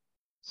believe.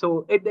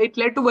 So it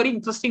led to very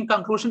interesting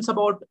conclusions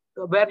about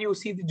where you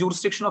see the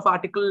jurisdiction of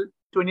Article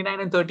 29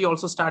 and 30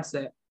 also starts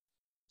there.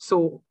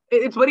 So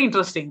it's very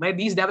interesting, right?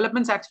 These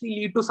developments actually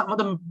lead to some of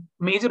the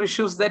major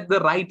issues that the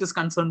right is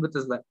concerned with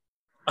as well.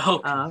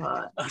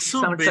 Okay.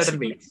 So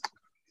basically,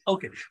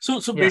 okay.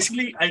 So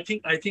basically, I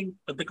think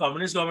the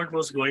communist government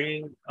was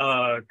going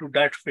to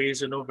that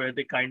phase, where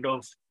they kind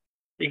of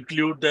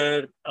include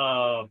their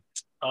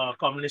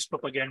communist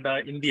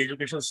propaganda in the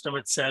education system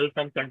itself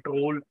and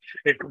control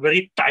it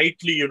very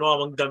tightly,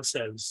 among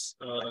themselves.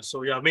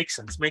 So yeah, makes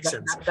sense.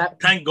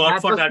 Thank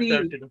God for that.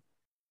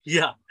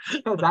 Yeah.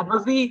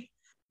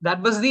 That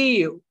was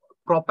the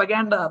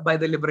propaganda by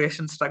the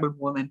liberation struggle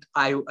movement.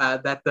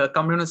 That the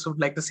communists would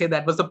like to say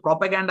that was the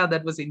propaganda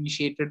that was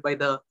initiated by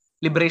the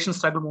liberation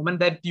struggle movement,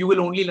 that you will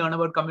only learn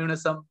about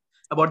communism,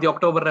 about the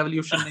October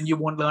Revolution, and you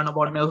won't learn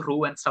about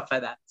Nehru and stuff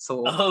like that.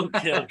 So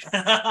okay.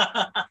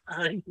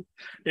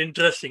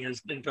 Interesting.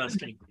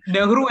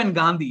 Nehru and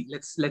Gandhi.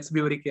 Let's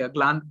be very clear.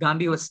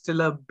 Gandhi was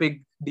still a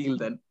big deal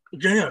then.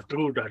 Yeah,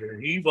 true. That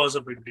he was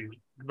a big deal,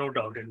 no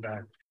doubt in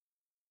that.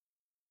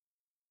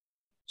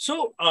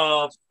 So,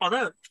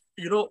 Anand,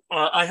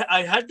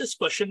 I had this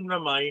question in my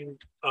mind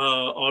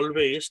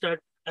always, that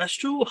as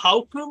to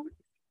how come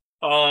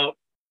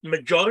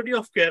majority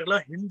of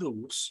Kerala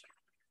Hindus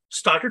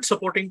started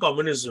supporting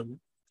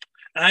communism,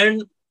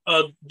 and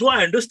though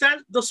I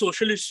understand the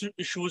social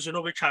issues,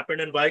 which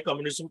happened and why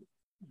communism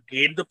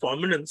gained the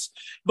prominence,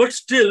 but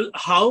still,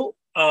 how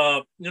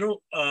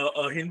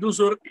Hindus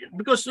were,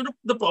 because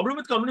the problem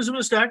with communism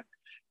is that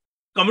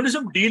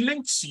communism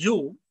delinks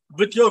you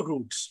with your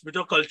roots, with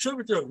your culture,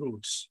 with your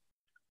roots.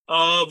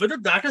 Whether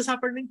that has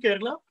happened in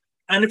Kerala,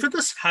 and if it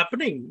is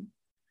happening,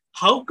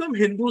 how come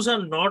Hindus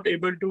are not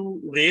able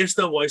to raise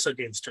their voice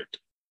against it?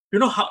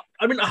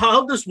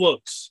 how this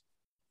works.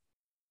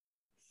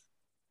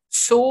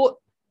 So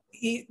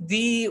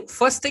the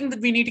first thing that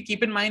we need to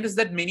keep in mind is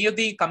that many of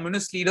the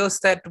communist leaders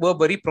that were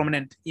very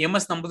prominent,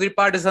 E.M.S.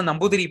 Namboodiripad is a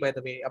Nambudiri, by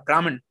the way, a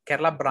Brahmin,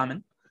 Kerala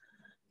Brahmin.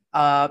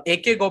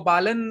 A.K.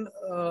 Gopalan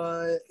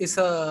is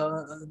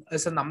a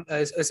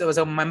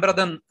member of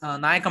the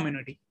Naya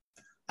community.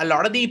 A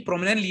lot of the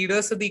prominent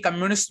leaders of the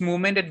communist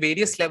movement at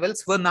various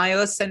levels were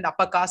Nayars and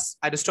upper caste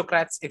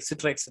aristocrats,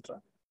 etc., etc.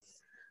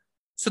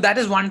 So that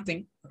is one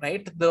thing,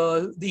 right?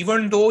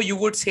 Even though you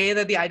would say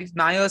that the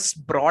Nayars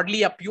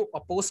broadly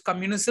opposed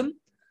communism,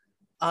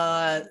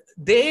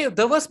 there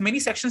was many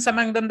sections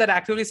among them that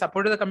actively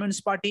supported the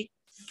Communist Party,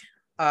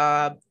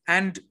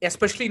 and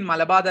especially in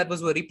Malabar, that was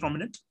very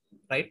prominent,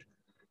 right?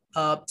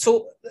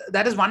 So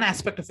that is one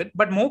aspect of it.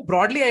 But more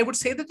broadly, I would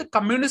say that the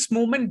communist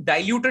movement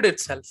diluted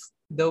itself.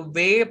 The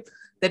way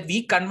that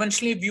we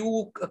conventionally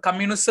view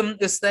communism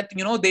is that,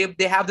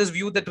 they have this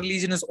view that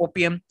religion is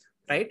opium,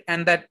 right?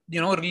 And that,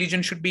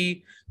 religion should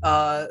be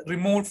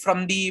removed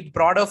from the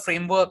broader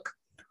framework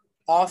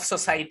of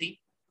society.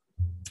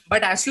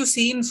 But as you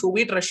see in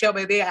Soviet Russia,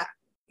 where they,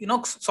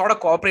 sort of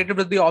cooperated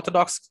with the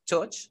Orthodox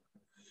Church,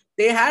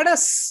 they had a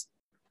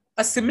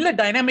similar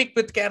dynamic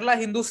with Kerala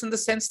Hindus in the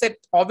sense that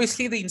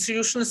obviously the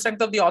institutional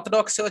strength of the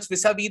Orthodox Church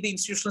vis-a-vis the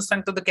institutional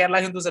strength of the Kerala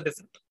Hindus are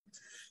different.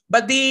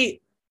 But the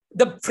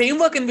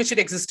framework in which it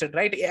existed,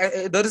 right?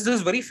 There is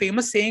this very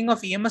famous saying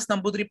of E.M.S.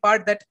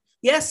 Namboodiripad that,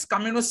 yes,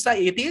 communists are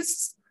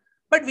atheists,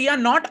 but we are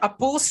not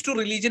opposed to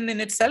religion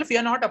in itself. We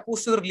are not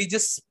opposed to the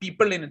religious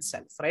people in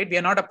itself, right? We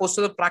are not opposed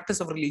to the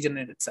practice of religion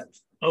in itself.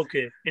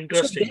 Okay,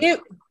 interesting.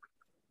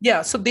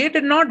 So they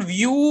did not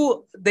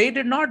view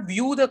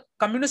the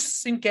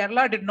communists in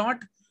Kerala did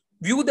not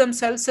view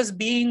themselves as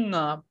being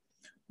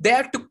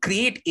there to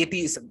create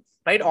atheism.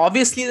 Right.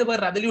 Obviously, there were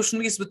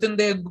revolutionaries within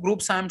their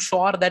groups, I'm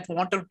sure, that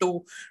wanted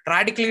to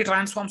radically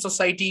transform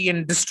society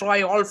and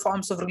destroy all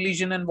forms of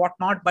religion and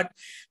whatnot. But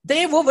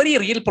they were very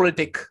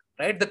realpolitik,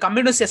 right? The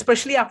communists,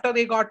 especially after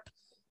they got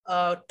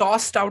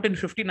tossed out in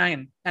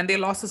 59 and they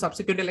lost the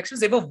subsequent elections,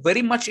 they were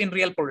very much in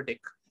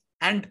realpolitik.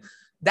 And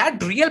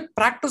that real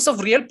practice of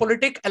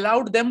realpolitik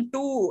allowed them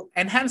to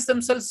enhance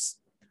themselves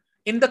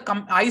in the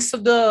eyes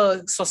of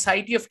the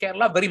society of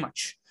Kerala very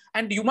much.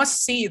 And you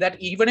must see that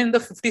even in the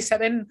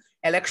 57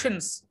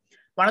 elections,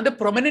 one of the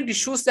prominent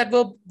issues that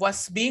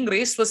was being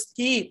raised was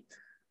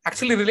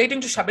actually relating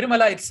to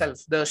Sabarimala itself,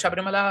 the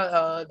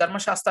Sabarimala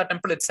Dharmashastra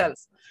temple itself,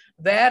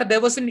 where there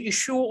was an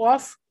issue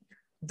of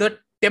the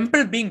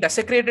temple being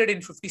desecrated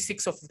in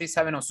 56 or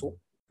 57 or so,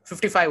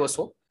 55 or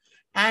so.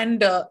 And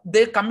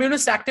the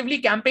communists actively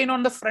campaigned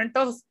on the front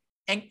of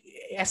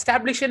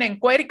establishing an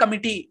inquiry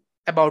committee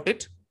about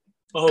it.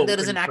 Oh, there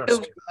is an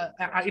active,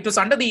 it was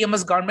under the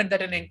E.M.S. government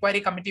that an inquiry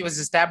committee was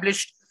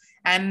established,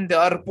 and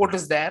a report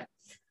is there,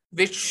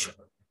 which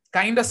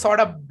kind of sort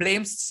of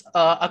blames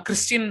a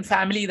Christian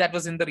family that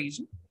was in the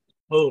region.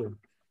 Oh.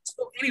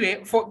 So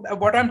anyway,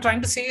 what I'm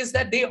trying to say is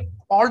that they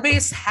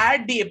always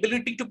had the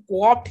ability to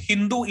co-opt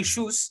Hindu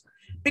issues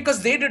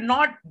because they did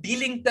not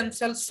delink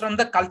themselves from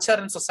the culture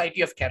and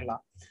society of Kerala.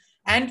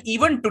 And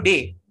even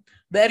today,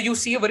 where you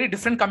see a very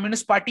different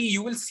communist party,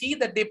 you will see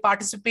that they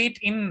participate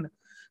in,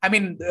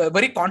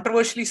 very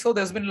controversially so,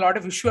 there's been a lot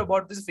of issue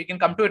about this, we can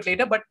come to it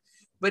later, but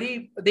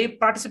they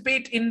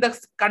participate in the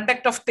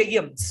conduct of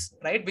Teyyams,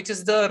 right? Which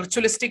is the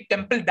ritualistic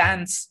temple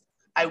dance,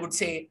 I would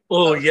say.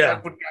 Oh, yeah.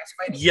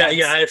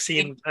 I've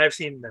seen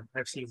them.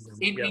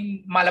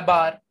 In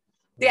Malabar,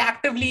 they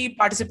actively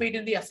participate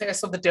in the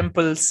affairs of the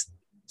temples.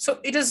 So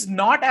it is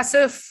not as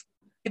if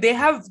they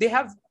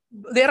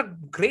are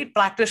great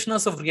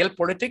practitioners of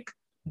realpolitik.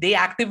 They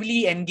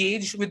actively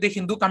engage with the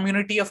Hindu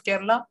community of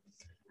Kerala.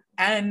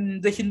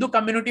 And the Hindu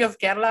community of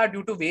Kerala,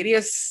 due to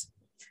various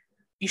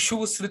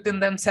issues within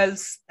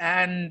themselves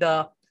and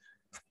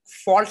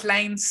fault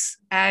lines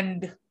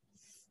and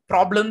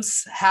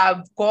problems,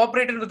 have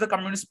cooperated with the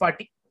Communist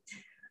Party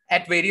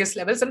at various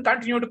levels and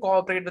continue to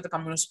cooperate with the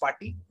Communist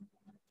Party,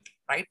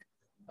 right?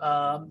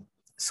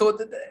 So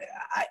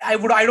I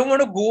don't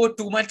want to go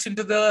too much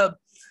into the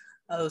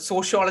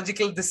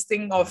sociological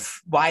thing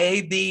of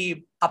why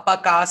the upper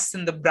castes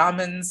and the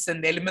Brahmins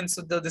and the elements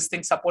of this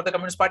thing support the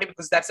Communist Party,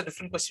 because that's a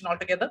different question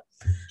altogether.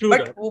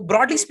 But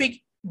broadly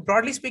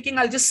speaking,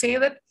 I'll just say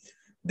that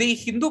the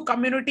Hindu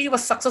community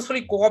was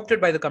successfully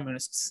co-opted by the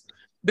communists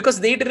because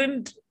they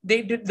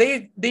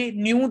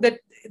knew that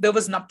there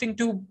was nothing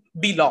to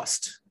be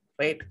lost,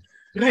 right?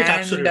 Right,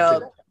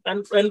 absolutely.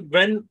 And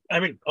when,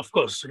 of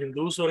course,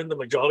 Hindus were in the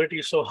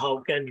majority, so how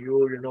can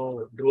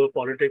you, do a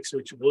politics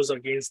which goes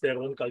against their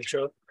own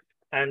culture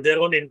and their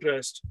own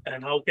interest?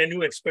 And how can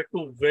you expect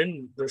to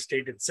win the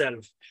state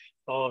itself?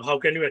 Or how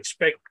can you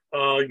expect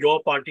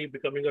your party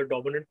becoming a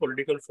dominant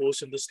political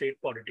force in the state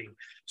polity?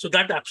 So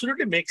that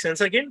absolutely makes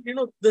sense. Again,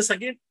 this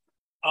again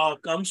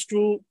comes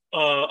to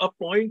a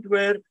point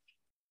where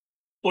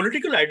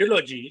political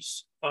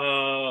ideologies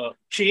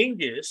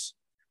changes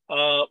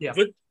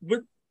with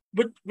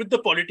the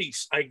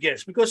polities, I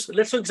guess, because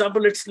for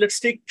example, let's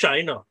take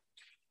China.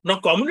 Now,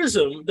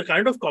 communism, the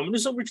kind of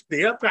communism which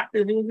they are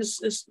practicing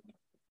is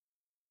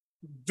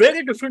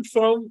very different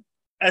from,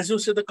 as you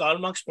say, the Karl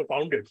Marx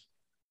propounded.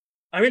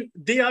 I mean,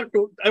 they are.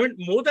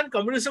 More than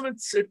communism,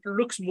 it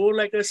looks more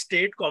like a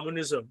state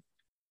communism.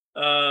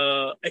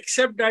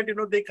 Except that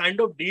they kind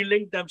of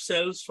de-link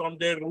themselves from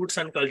their roots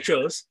and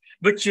cultures,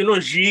 which Xi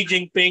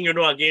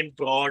Jinping again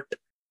brought.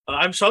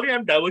 I'm sorry,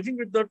 I'm diverging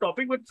with the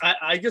topic, but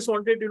I just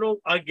wanted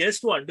our guests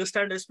to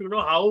understand as to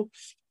how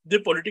the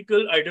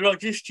political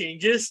ideologies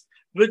changes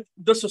with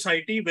the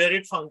society where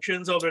it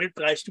functions or where it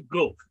tries to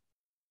grow.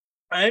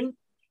 And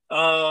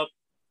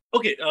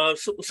okay,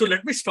 so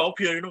let me stop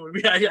here.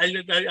 Maybe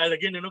I'll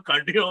again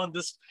continue on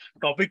this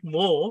topic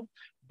more,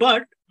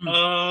 but.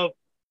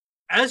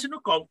 As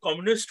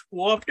communists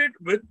co-opted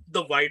with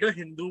the wider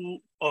Hindu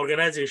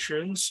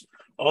organizations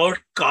or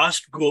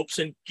caste groups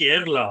in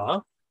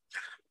Kerala,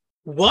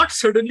 what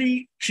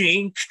suddenly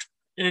changed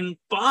in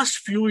past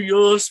few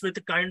years with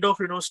the kind of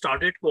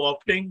started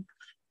co-opting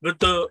with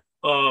the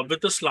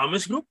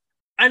Islamist group?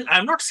 And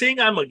I'm not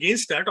saying I'm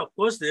against that. Of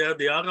course, they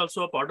are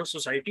also a part of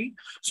society.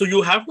 So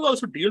you have to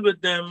also deal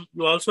with them.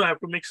 You also have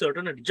to make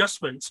certain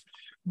adjustments.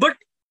 But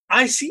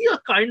I see a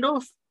kind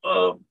of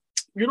a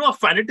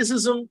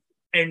fanaticism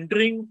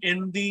entering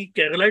in the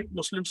Keralite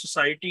Muslim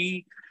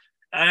society,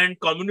 and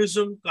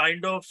communism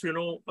kind of,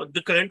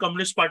 the current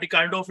Communist Party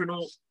kind of,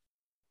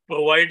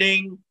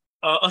 providing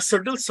a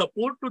subtle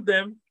support to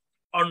them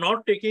or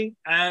not taking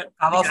the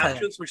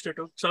actions which they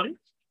took. Sorry?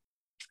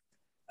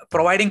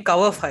 Providing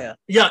cover fire.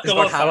 Yeah,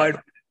 cover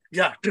fire.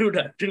 Yeah, true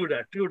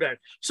that.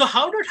 So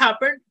how did it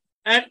happen?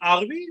 And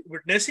are we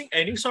witnessing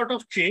any sort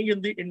of change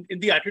in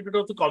the attitude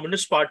of the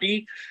Communist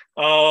Party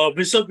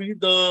vis-a-vis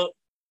the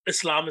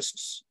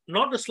Islamists?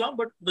 Not Islam,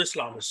 but the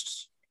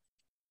Islamists.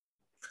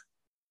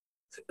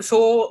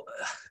 So,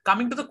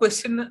 coming to the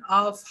question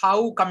of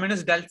how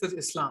communists dealt with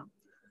Islam.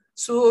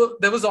 So,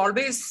 there was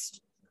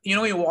always,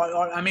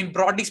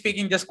 broadly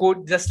speaking,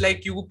 just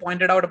like you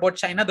pointed out about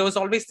China, there was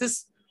always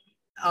this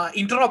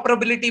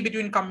interoperability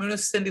between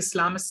communists and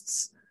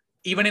Islamists,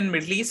 even in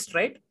Middle East,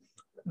 right?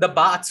 The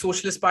Baath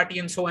Socialist Party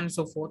and so on and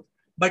so forth.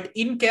 But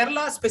in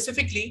Kerala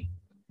specifically,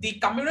 the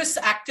communists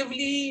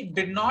actively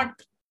did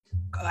not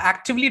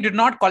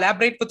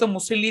collaborate with the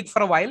Muslim League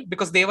for a while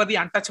because they were the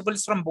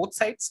untouchables from both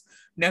sides.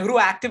 Nehru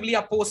actively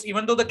opposed,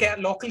 even though the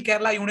local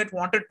Kerala unit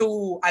wanted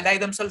to ally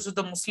themselves with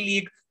the Muslim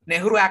League,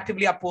 Nehru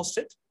actively opposed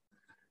it.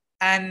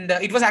 And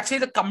it was actually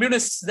the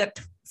communists that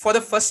for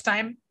the first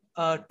time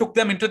took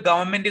them into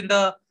government in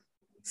the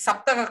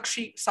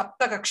Saptakakshi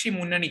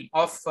Munnani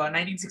of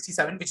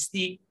 1967, which is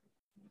the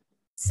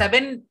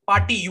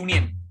 7-party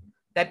union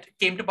that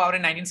came to power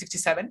in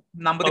 1967,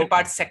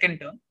 Namboodiripada's second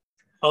term.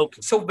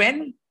 Okay. So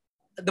when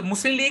the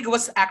Muslim League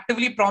was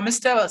actively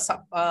promised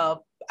a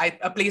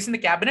place in the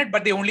cabinet,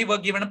 but they only were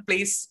given a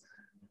place.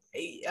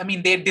 I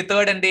mean, they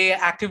deterred and they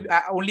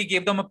only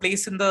gave them a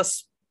place in the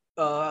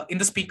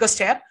speaker's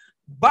chair.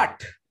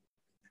 But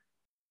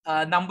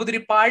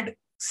Namboodiripad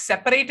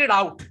separated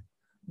out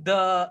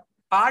the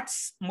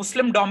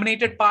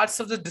Muslim-dominated parts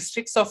of the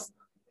districts of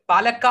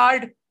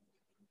Palakkad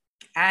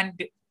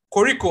and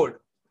Kozhikode,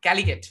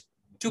 Calicut,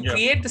 to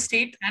create the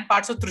state, and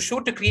parts of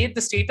Thrissur to create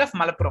the state of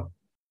Malappuram.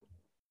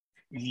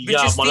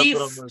 Yeah,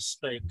 Malappuram is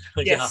like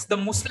yes, the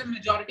Muslim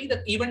majority.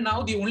 That even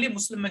now the only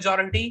Muslim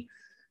majority,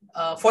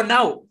 for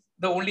now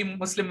the only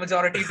Muslim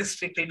majority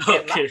district in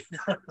Kerala. Okay.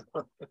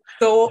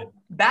 So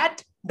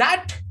that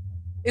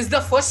is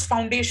the first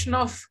foundation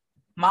of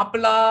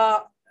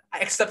Mappila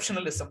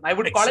exceptionalism. I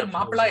would call it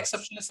Mappila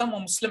exceptionalism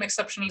or Muslim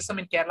exceptionalism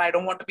in Kerala. I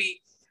don't want to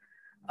be,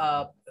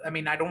 I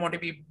don't want to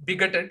be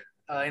bigoted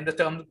in the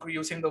term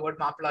using the word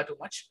Mappila too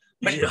much,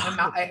 but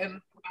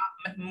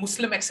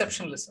Muslim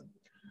exceptionalism.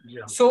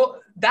 Yeah. So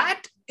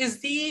that is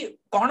the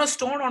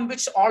cornerstone on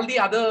which all the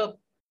other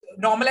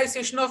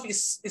normalization of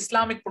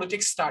Islamic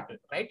politics started,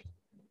 right?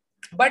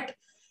 But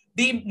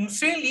the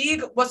Muslim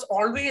League was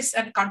always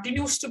and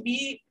continues to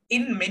be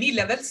in many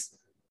levels.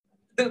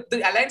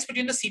 The alliance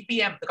between the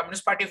CPM, the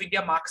Communist Party of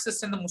India,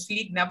 Marxists, and the Muslim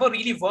League never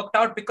really worked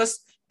out because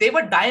they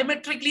were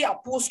diametrically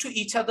opposed to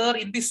each other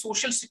in the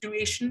social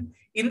situation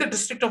in the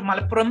district of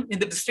Malappuram, in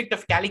the district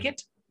of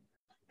Calicut,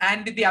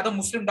 and in the other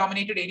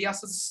Muslim-dominated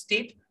areas of the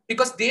state,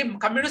 because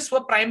communists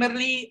were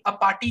primarily a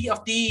party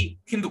of the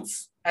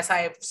Hindus, as I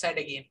have said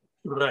again.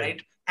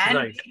 Right.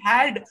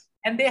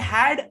 And they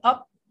had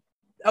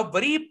a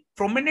very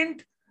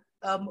prominent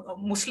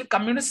Muslim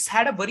communists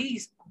had a very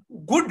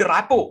good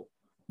rapport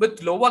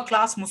with lower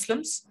class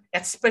Muslims,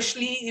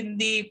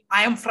 especially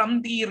I am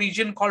from the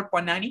region called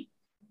Ponnani,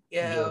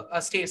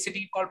 a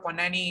city called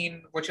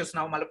Ponnani, which is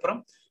now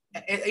Malappuram.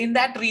 In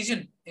that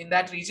region,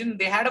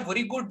 they had a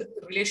very good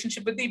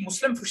relationship with the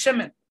Muslim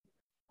fishermen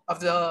of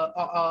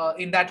the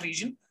in that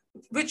region,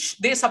 which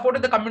they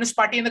supported the Communist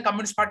Party, and the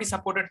Communist Party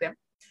supported them.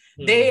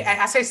 They,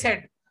 as I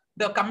said,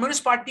 the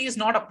Communist Party is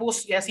not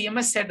opposed, as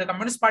EMS said, the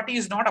Communist Party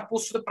is not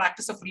opposed to the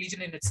practice of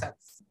religion in itself.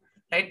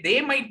 Right?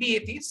 They might be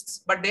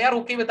atheists, but they are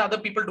okay with other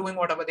people doing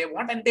whatever they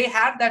want, and they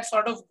have that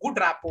sort of good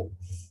rapport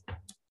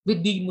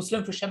with the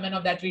Muslim fishermen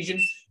of that region,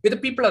 with the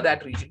people of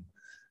that region,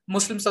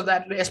 Muslims of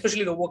that,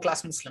 especially lower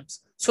class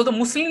Muslims. So the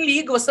Muslim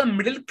League was a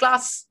middle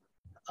class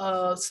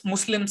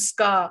Muslims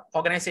ka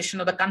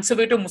organization or the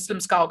conservative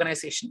Muslims ka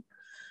organization.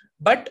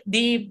 But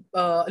the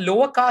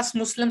lower caste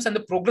Muslims and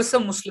the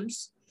progressive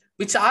Muslims,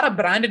 which are a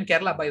brand in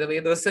Kerala, by the way,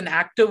 there's an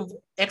active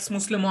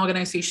ex-Muslim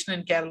organization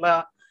in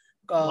Kerala,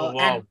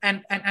 wow.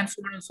 and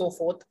so on and so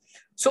forth.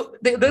 So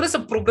there is a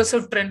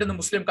progressive trend in the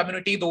Muslim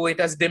community, though it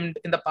has dimmed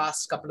in the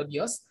past couple of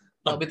years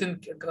within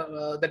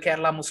the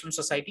Kerala Muslim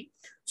society.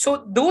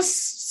 So those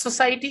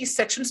societies,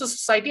 sections of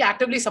society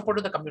actively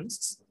supported the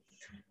communists.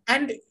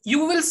 And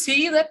you will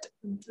see that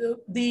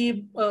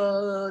the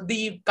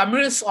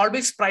communists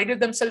always prided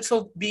themselves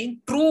of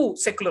being true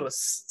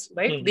secularists,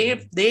 right?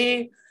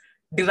 They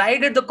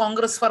derided the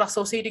Congress for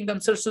associating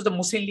themselves with the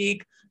Muslim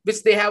League,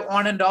 which they have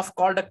on and off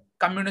called a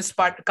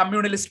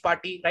communalist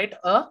party, right?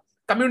 A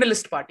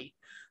communalist party.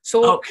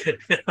 So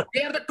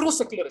they are the true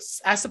secularists.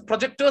 As the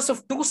projectors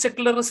of true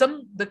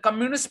secularism, the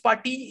Communist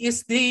Party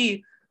is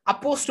the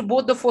opposed to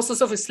both the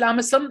forces of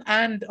Islamism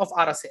and of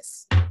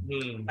RSS,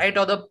 right?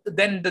 Or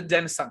then the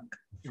Janasangh,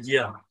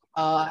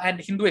 and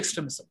Hindu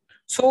extremism.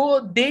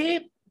 So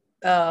they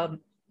had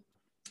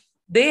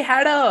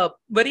a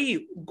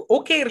very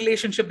okay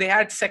relationship. They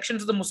had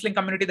sections of the Muslim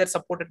community that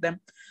supported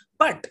them.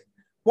 But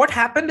what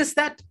happened is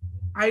that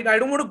I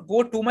don't want to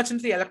go too much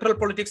into the electoral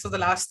politics of the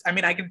last. I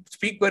mean, I can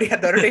speak very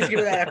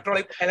authoritatively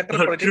electoral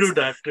politics. True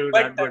that.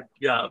 But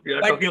yeah, we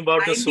are talking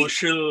about the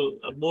social,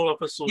 more of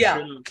a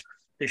social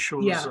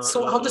issues. Yeah.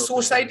 So how the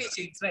society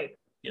changed, right?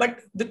 Yeah.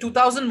 But the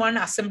 2001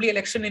 assembly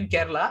election in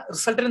Kerala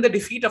resulted in the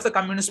defeat of the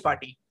Communist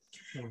Party.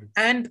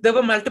 And there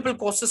were multiple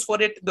causes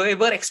for it. They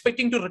were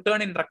expecting to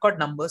return in record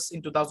numbers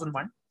in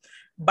 2001,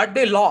 but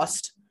they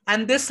lost.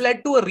 And this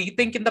led to a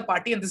rethink in the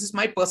party. And this is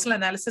my personal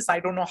analysis.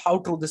 I don't know how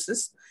true this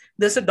is.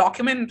 There's a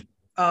document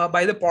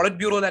by the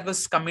Politburo that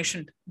was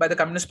commissioned by the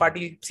Communist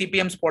Party,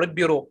 CPM's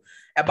Politburo,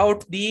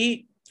 about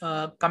the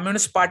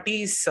Communist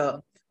Party's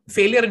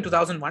failure in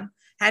 2001.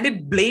 And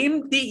it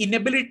blamed the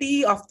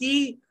inability of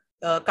the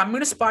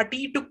Communist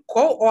Party to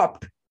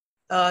co-opt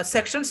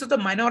sections of the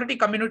minority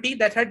community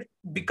that had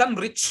become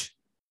rich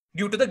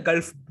due to the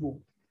Gulf boom,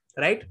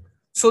 right?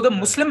 So the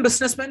Muslim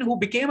businessmen who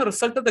became a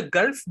result of the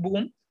Gulf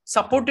boom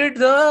supported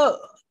the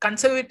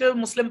conservative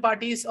Muslim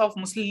parties of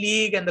Muslim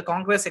League and the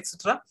Congress,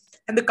 etc.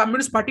 And the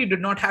Communist Party did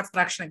not have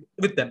traction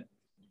with them.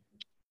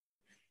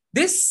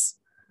 This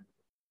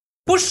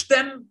pushed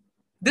them.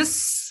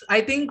 This,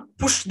 I think,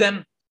 pushed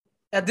them.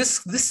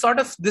 This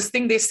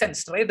thing they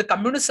sensed, right? The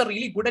communists are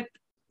really good at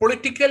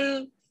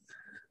political.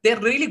 They're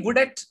really good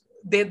at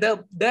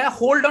their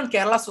hold on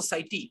Kerala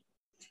society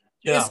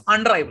is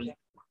unrivaled.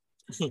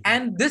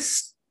 And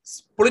this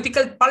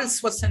political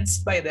pulse was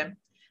sensed by them.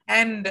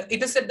 And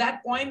it is at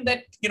that point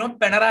that,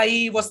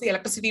 Pinarayi was the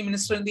electricity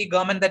minister in the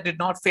government that did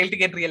not fail to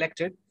get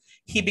re-elected.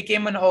 He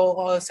became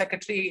a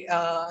secretary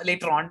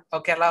later on,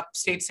 a Kerala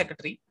state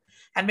secretary.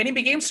 And when he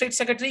became state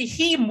secretary,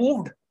 he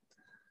moved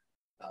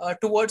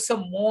towards a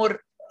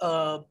more,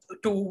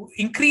 to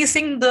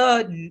increasing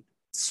the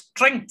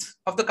strength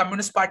of the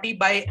Communist Party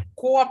by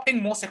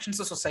co-opting more sections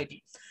of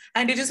society.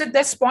 And it is at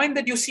this point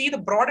that you see the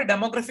broader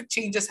demographic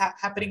changes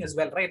happening as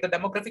well, right? The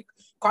demographic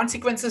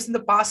consequences in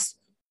the past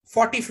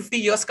 40, 50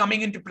 years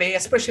coming into play,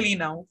 especially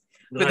now,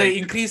 with the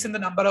increase in the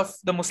number of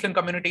the Muslim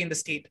community in the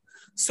state.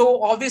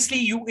 So obviously,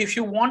 if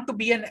you want to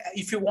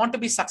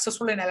be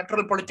successful in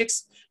electoral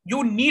politics,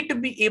 you need to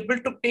be able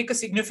to take a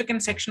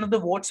significant section of the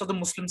votes of the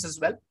Muslims as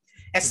well,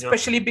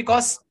 especially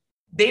because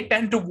they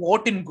tend to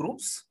vote in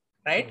groups,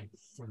 right?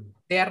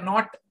 They are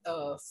not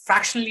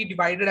fractionally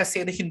divided as,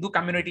 say, the Hindu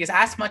community is,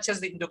 as much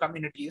as the Hindu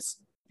community is.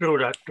 True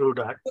that.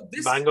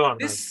 So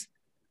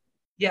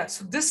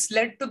so this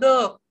led to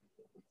the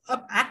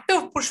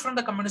active push from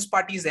the Communist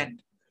Party's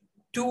end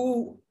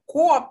to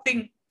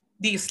co-opting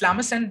the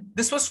Islamists, and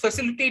this was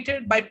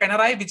facilitated by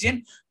Pinarayi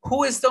Vijayan,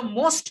 who is the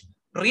most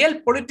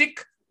realpolitik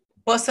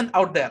person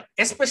out there,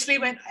 especially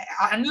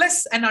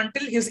unless and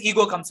until his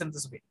ego comes in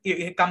his way.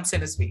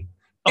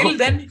 Till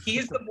then, he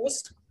is the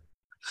most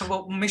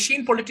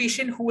machine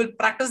politician who will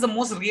practice the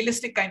most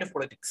realistic kind of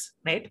politics,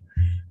 right?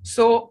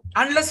 So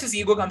unless his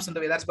ego comes in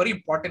the way, that's very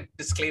important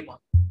disclaimer.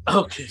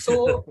 Okay.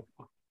 So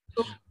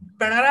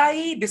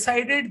Pinarayi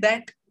decided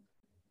that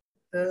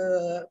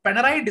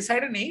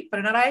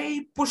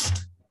Pinarayi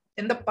pushed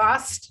in the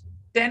past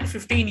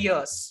 10-15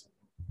 years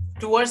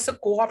towards the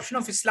co-option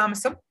of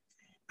Islamism,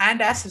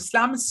 and as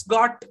Islamists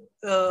got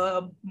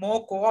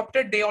more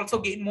co-opted, they also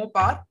gained more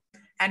power.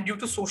 And due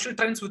to social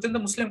trends within the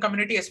Muslim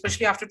community,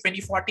 especially after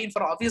 2014,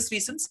 for obvious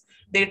reasons,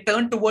 they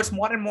turned towards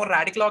more and more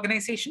radical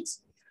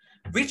organizations,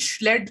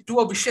 which led to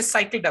a vicious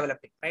cycle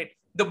developing, right?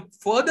 The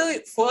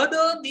further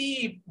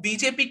the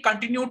BJP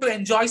continued to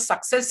enjoy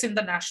success in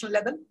the national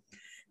level,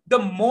 the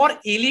more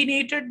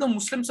alienated the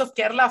Muslims of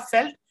Kerala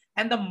felt,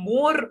 and the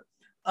more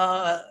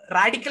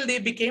radical they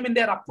became in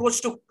their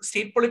approach to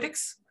state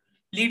politics,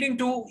 leading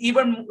to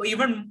even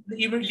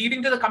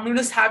leading to the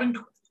communists having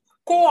to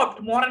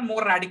co-opt more and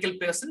more radical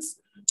persons,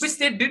 which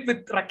they did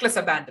with reckless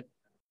abandon.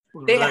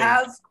 They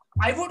have,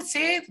 I would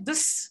say,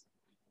 this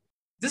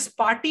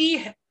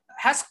party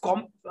has,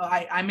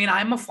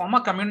 I'm a former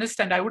communist,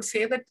 and I would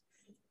say that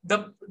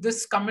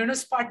this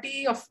Communist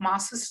Party of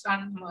Marxist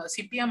and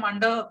CPM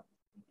under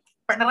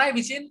Pinarayi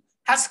Vijayan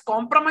has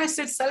compromised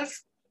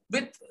itself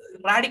with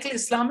radical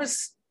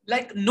Islamists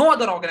like no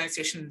other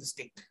organization in the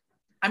state.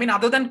 I mean,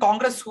 other than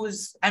Congress, who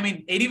is, I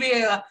mean,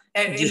 anyway,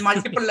 in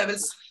multiple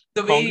levels,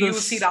 the way you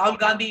see Rahul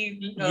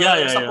Gandhi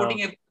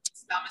supporting a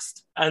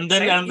Islamist. And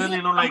then,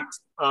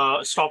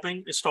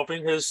 stopping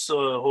his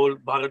whole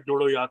Bharat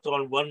Jodo Yatra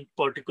on one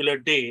particular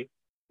day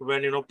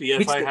when,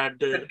 PFI had...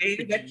 the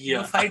day that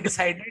PFI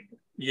decided.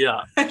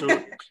 Yeah.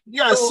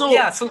 So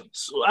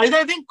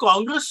I think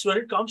Congress, when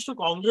it comes to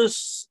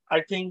Congress,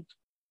 I think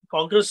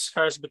Congress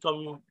has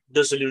become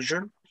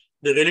disillusioned.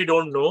 They really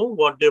don't know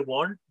what they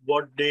want,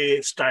 what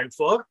they stand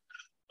for.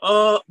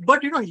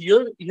 But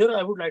here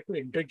I would like to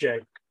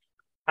interject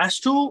as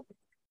to,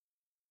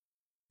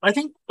 I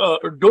think,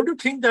 don't you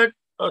think that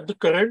the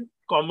current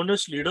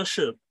communist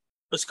leadership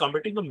is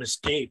committing a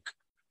mistake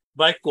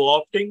by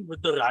co-opting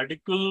with the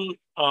radical,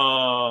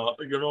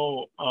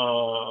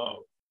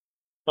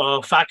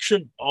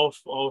 faction of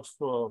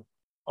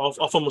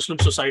a Muslim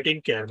society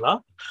in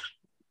Kerala?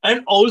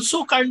 And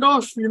also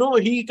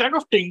he kind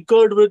of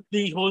tinkered with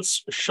the whole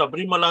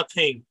Sabrimala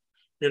thing,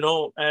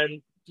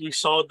 and we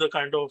saw the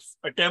kind of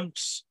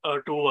attempts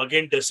to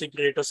again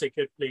desecrate a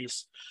sacred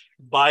place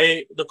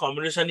by the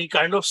communists, and he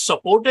kind of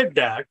supported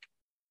that.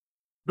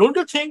 Don't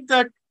you think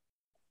that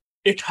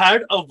it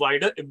had a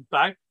wider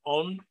impact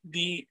on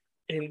the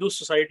Hindu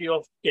society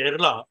of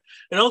Kerala,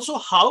 and also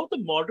how the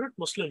moderate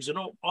Muslims,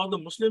 all the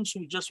Muslims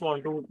who just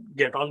want to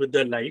get on with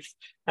their life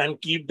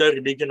and keep their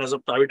religion as a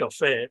private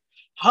affair,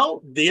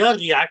 how they are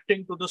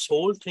reacting to this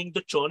whole thing,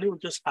 the journey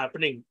which is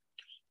happening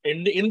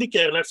in the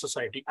Kerala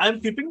society? I'm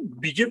keeping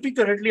BJP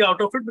currently out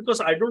of it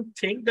because I don't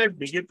think that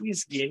BJP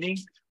is gaining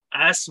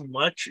as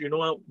much,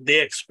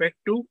 they expect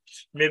to.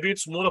 Maybe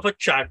it's more of a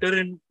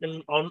chatter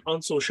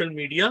on social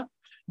media,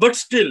 but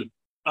still,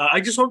 I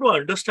just want to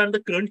understand the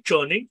current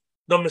churning,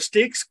 the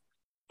mistakes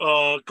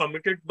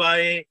committed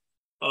by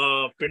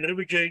Pinarayi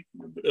Vijayan,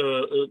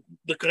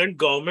 the current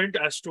government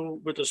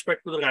with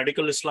respect to the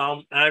radical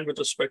Islam and with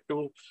respect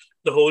to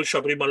the whole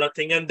Sabrimala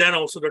thing, and then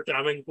also the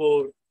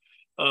Travancore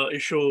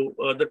issue,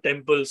 the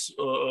temples,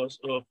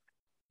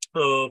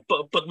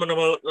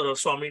 Padmanabha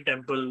Swami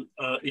temple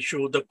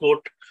issue, the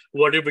court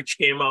verdict which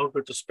came out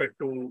with respect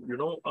to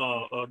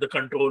the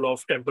control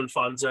of temple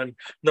funds and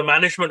the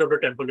management of the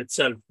temple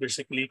itself,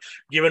 basically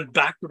given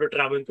back to the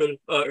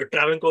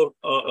Travancore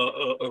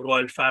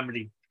royal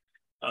family.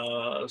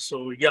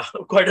 So yeah,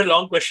 quite a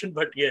long question,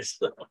 but yes.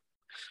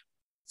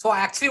 So I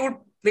actually would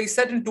place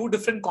that in two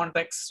different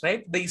contexts,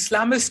 right? The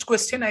Islamist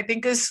question, I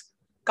think, is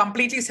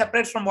completely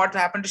separate from what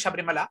happened to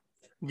Sabrimala.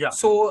 Yeah.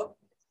 So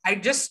I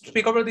just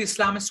speak about the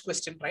Islamist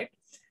question, right?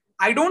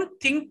 I don't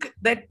think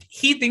that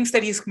he thinks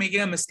that he's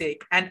making a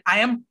mistake. And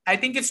I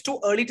think it's too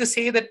early to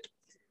say that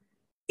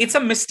it's a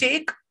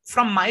mistake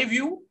from my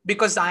view,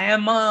 because I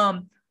am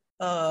a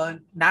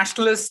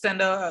nationalist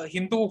and a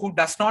Hindu who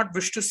does not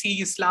wish to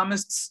see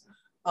Islamists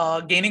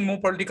gaining more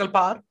political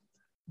power.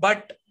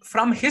 But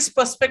from his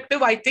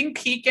perspective, I think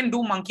he can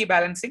do monkey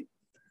balancing.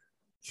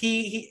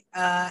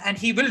 And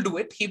he will do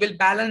it. He will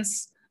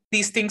balance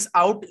these things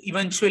out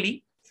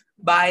eventually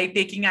by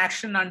taking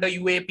action under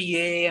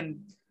UAPA and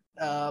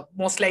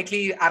most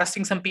likely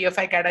arresting some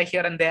PFI cadre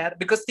here and there.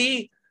 Because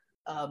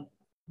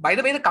by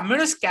the way, the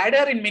communist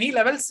cadre in many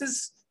levels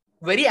is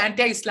very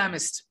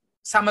anti-Islamist,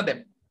 some of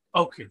them.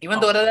 Okay. Even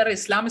though there are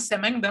Islamists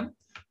among them,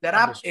 there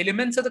are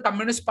elements of the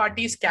Communist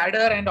Party's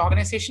cadre and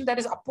organization that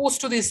is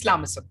opposed to the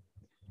Islamism.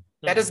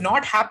 That is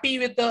not happy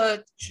with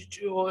the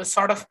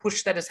sort of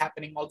push that is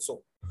happening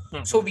also.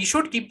 So we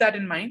should keep that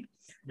in mind.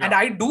 Yeah. And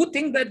I do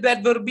think that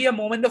there will be a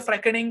moment of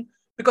reckoning,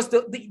 because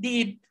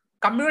the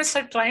communists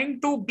are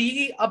trying to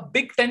be a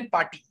big tent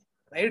party,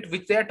 right?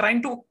 Which they are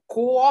trying to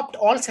co-opt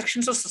all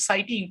sections of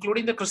society,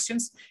 including the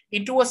Christians,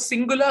 into a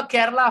singular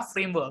Kerala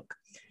framework,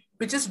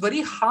 which is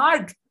very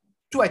hard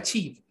to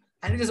achieve.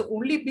 And it is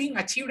only being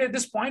achieved at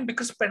this point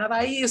because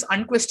Pinarayi is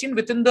unquestioned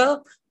within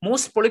the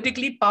most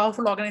politically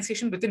powerful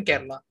organization within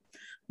Kerala.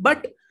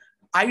 But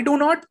I do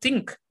not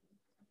think,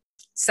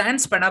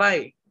 sans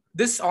Pinarayi,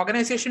 this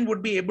organization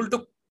would be able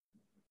to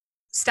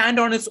stand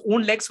on its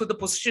own legs with the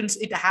positions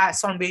it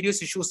has on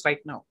various issues right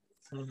now.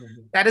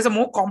 That is a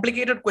more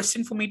complicated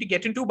question for me to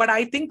get into. But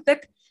I think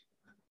that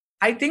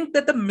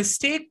the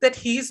mistake that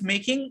he is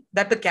making,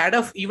 that the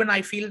cadre, even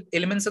I feel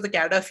elements of the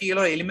cadre feel,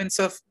 or elements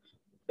of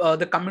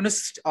the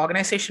communist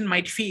organization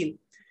might feel,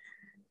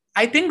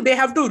 I think they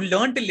have to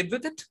learn to live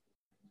with it.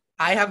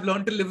 I have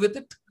learned to live with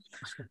it.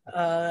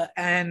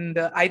 And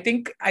I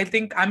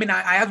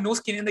have no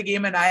skin in the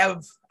game, and I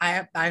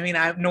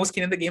have no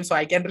skin in the game, so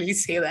I can't really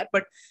say that.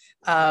 But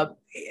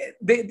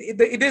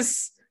it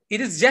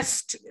is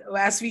just,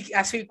 as we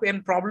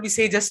can probably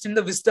say, just in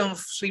the wisdom of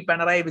Sri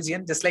Pinarayi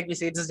Vijayan, just like we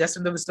say it is just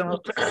in the wisdom of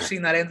Sri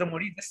Narendra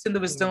Modi, just in the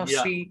wisdom of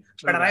Sri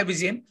Pinarayi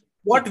Vijayan.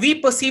 What we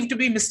perceive to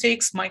be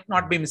mistakes might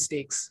not be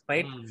mistakes,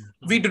 right?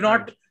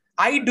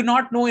 I do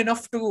not know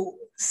enough to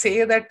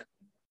say that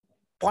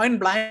point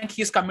blank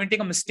he is committing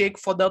a mistake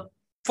for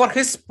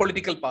his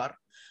political power.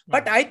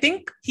 But I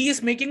think he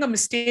is making a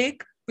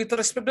mistake with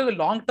respect to the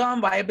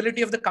long-term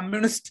viability of the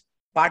Communist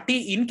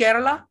Party in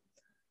Kerala,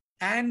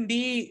 and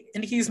he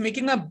is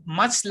making a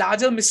much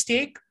larger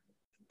mistake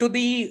to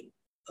the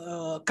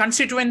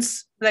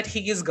constituents that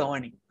he is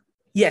governing.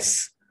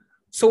 Yes,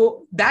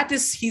 so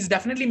he's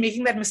definitely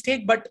making that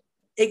mistake. But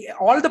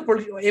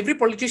every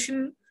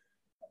politician,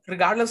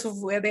 regardless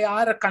of where they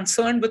are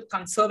concerned with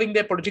conserving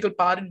their political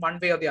power in one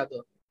way or the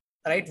other.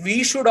 Right,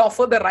 we should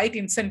offer the right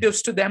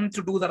incentives to them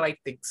to do the right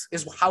things.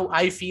 Is how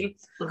I feel.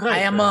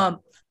 Right,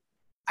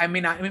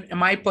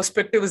 My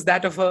perspective is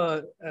that of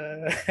a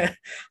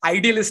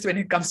idealist when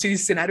it comes to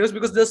these scenarios,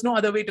 because there's no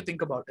other way to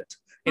think about it.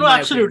 No,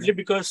 absolutely,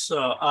 because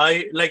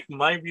I like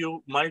my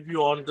view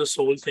on this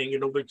whole thing,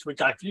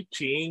 which actually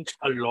changed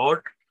a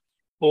lot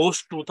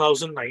post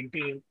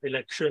 2019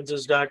 elections,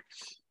 is that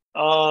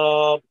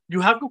you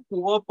have to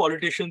co-op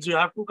politicians. You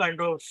have to kind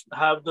of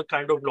have the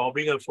kind of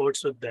lobbying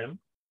efforts with them,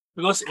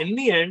 because in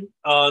the end,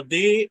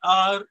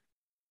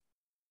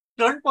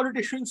 current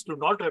politicians do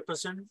not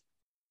represent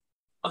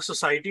a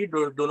society,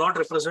 do not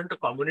represent a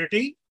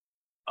community,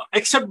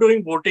 except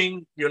during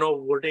voting,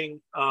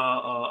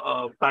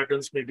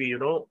 patterns maybe,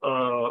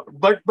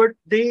 but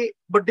they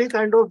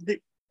kind of,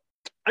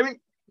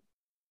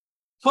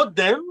 for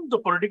them, the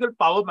political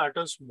power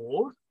matters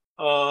more,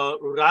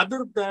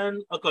 rather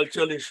than a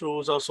cultural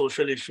issues or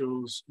social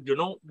issues.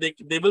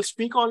 They will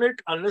speak on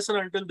it unless and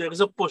until there is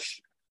a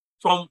push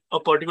from a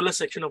particular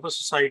section of a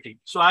society.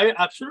 So I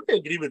absolutely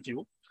agree with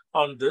you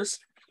on this.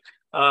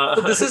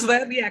 So this is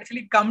where we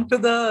actually come to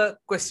the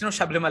question of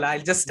Sabrimala. I'll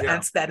just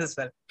answer that as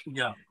well.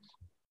 Yeah.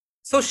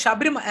 So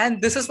Sabrimala,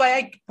 and this is why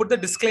I put the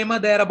disclaimer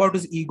there about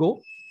his ego,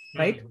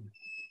 right? Mm-hmm.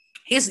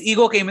 His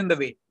ego came in the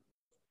way.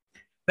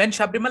 When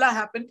Sabrimala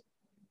happened,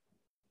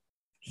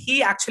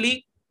 he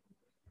actually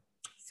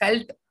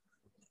felt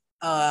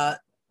that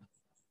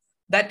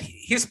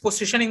his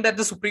positioning that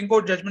the Supreme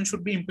Court judgment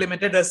should be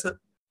implemented as a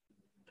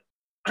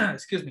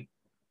excuse me.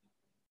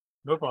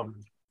 No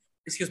problem.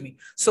 Excuse me.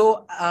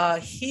 So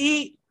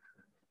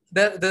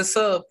there's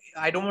a,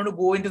 I don't want to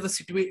go into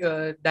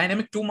the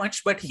dynamic too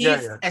much, but he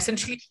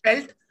essentially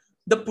felt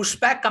the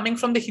pushback coming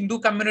from the Hindu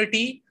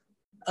community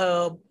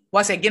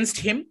was against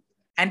him,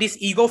 and his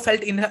ego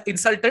felt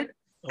insulted.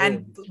 Oh.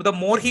 And the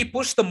more he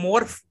pushed, the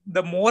more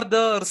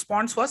the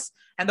response was,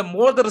 and the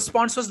more the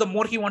response was, the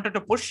more he wanted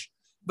to push,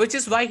 which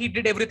is why he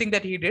did everything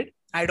that he did.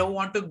 I don't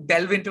want to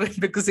delve into it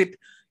because it's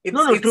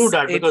true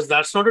that, because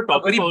that's not a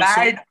topic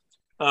also.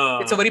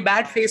 It's a very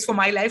bad phase for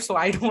my life, so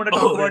I don't want to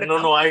talk about it.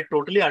 No, I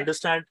totally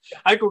understand.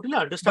 I totally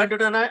understand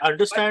it, and I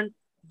understand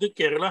the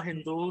Kerala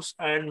Hindus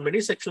and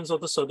many sections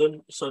of the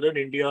southern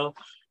India,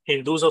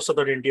 Hindus of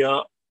southern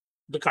India,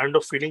 the kind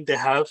of feeling they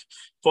have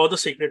for the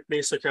sacred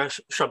place such as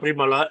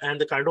Sabrimala,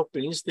 and the kind of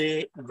pains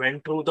they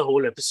went through the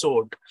whole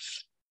episode.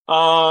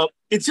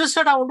 It's just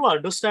that I want to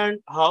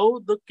understand how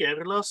the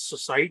Kerala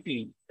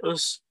society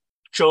is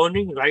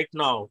churning right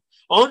now,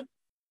 or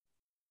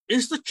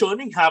is the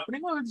churning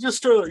happening, or it's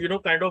just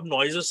kind of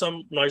noises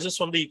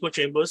from the echo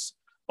chambers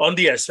on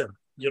the SM?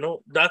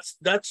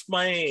 That's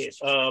my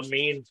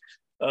main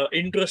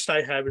interest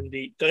I have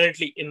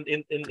currently in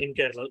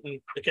Kerala, in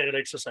the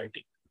Kerala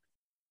society.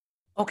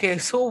 Okay,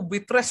 so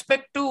with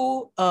respect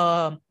to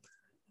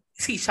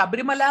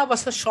Sabrimala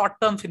was a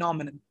short-term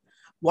phenomenon.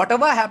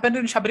 Whatever happened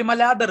in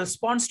Sabrimala, the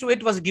response to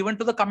it was given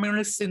to the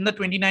communists in the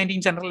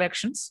 2019 general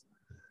elections,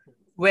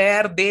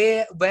 where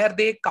they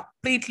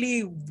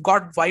completely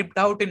got wiped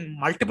out in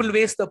multiple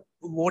ways. The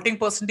voting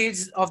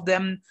percentage of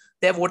them,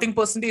 their voting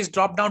percentage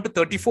dropped down to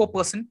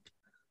 34%,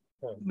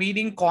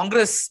 meaning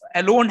Congress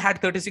alone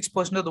had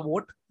 36% of the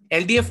vote.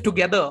 LDF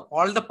together,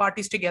 all the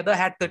parties together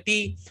had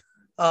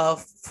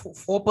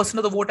 34%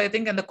 of the vote, I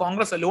think, and the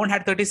Congress alone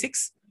had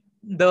 36%.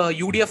 The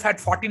UDF had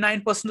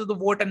 49% of the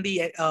vote, and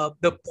the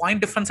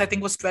point difference, I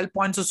think, was 12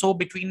 points or so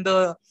between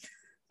the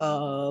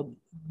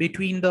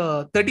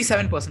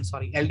 37%.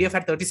 Sorry, LDF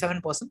had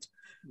 37%.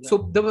 Yeah.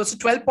 So there was a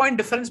 12-point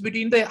difference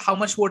between how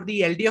much vote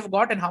the LDF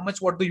got and how much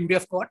vote the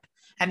UDF got.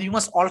 And you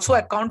must also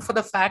account for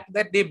the fact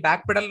that they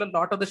backpedaled a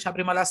lot of the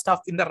Sabrimala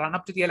stuff in the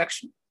run-up to the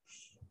election.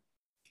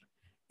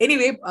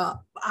 Anyway,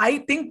 I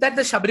think that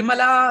the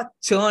Sabrimala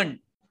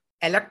churn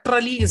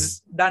electorally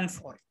is done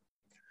for.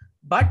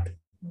 But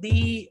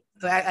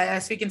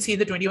as we can see,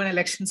 the 21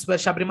 elections where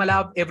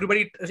Sabrimala,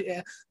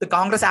 the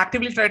Congress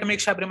actively tried to make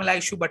Sabrimala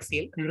issue but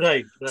failed.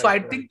 Right. So I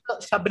think the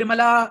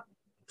Sabrimala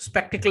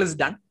spectacle is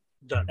done.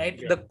 Right.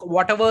 Yeah.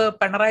 Whatever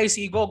Pinarai's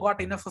ego got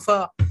enough of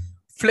a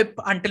flip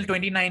until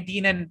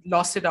 2019 and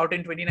lost it out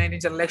in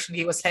 2019 election.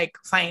 He was like,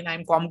 fine,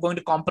 I'm going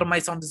to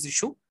compromise on this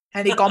issue.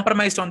 And he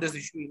compromised on this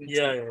issue.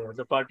 Yeah.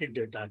 The party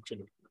did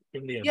actually.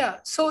 In the end. Yeah.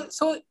 So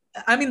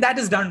I mean, that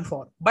is done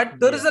for. But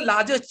there is a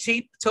larger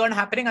churn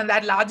happening, and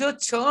that larger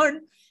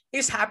churn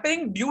is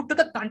happening due to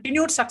the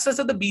continued success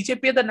of the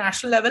BJP at the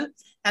national level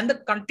and the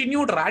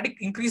continued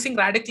increasing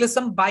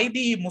radicalism by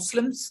the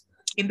Muslims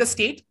in the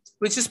state,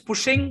 which is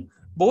pushing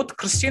both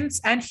Christians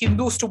and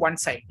Hindus to one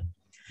side.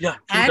 Yeah,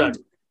 and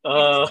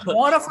it's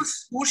more of a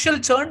social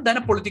churn than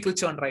a political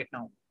churn right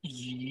now.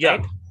 Yeah,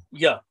 right?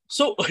 Yeah.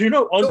 So,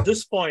 on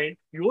this point,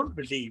 you won't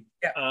believe.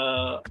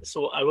 Yeah.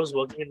 So I was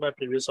working in my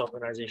previous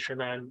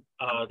organization, and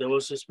there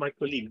was this my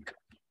colleague,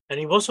 and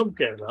he was from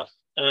Kerala,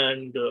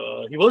 and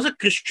he was a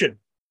Christian,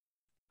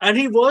 and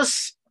he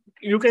was,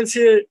 you can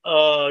say,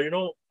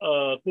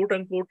 quote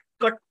unquote,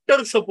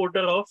 cutter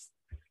supporter of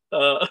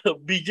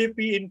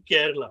BJP in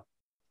Kerala.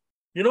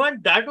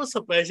 And that was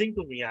surprising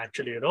to me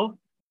actually.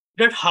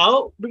 That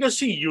how, because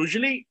see,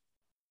 usually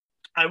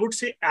I would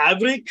say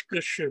average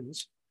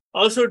Christians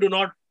also do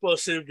not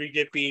perceive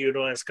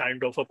BJP, as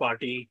kind of a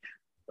party.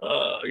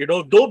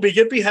 Though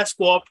BJP has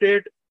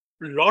co-opted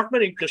lot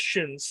many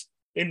Christians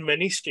in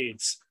many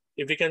states.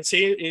 If we can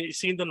say,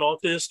 see in the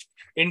Northeast,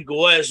 in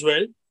Goa as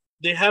well,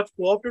 they have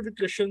co-opted with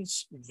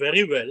Christians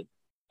very well.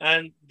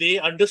 And they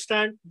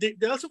understand, they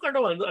also kind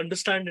of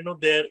understand,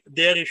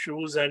 their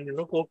issues and,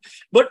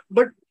 but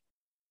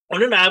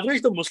on an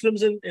average, the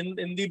Muslims in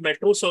the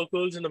metro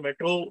circles, in the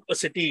metro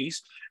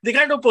cities, they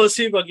kind of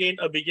perceive again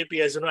a BJP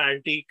as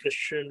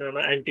anti-Christian and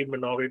an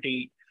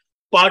anti-minority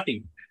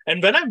party.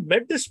 And when I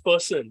met this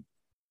person,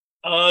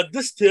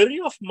 this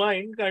theory of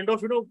mine kind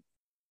of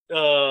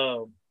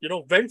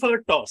went for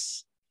a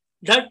toss.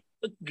 That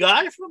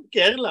guy from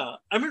Kerala,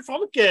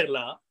 from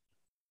Kerala,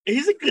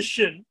 he's a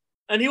Christian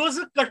and he was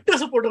a cutter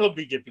supporter of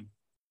BJP.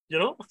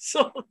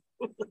 So.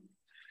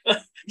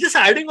 Just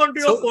adding on to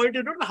your point,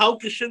 how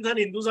Christians and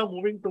Hindus are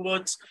moving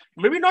towards,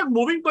 maybe not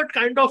moving, but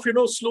kind of,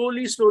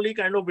 slowly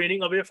kind of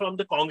waning away from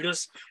the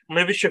Congress,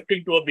 maybe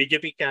shifting to a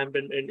BJP camp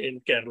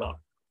in Kerala.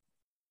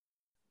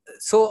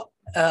 So,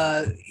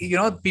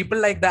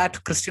 people like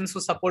that, Christians who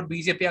support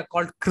BJP are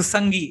called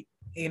Krisangi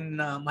in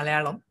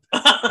Malayalam.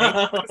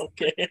 Right?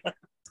 Okay.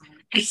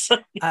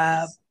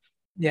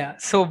 Yeah.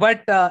 So,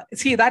 but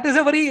see, that is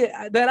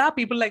there are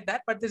people like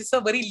that, but there is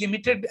a very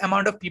limited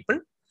amount of people.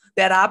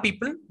 There are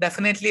people,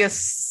 definitely a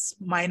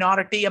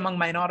minority among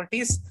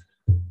minorities,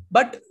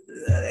 but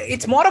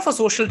it's more of a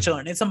social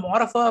churn. It's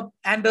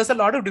and there's a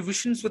lot of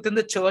divisions within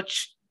the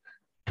church,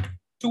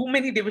 too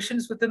many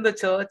divisions within the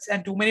church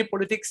and too many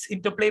politics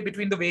interplay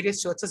between the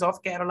various churches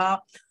of Kerala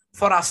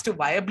for us to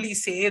viably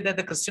say that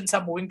the Christians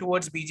are moving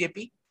towards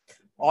BJP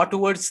or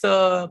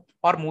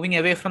or moving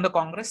away from the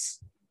Congress.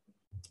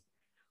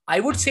 I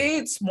would say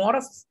it's more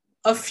of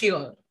a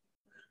fear,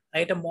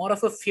 right? More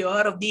of a fear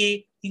of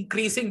the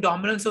increasing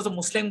dominance of the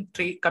Muslim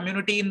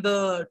community in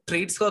the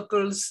trade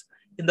circles,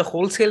 in the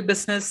wholesale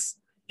business,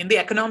 in the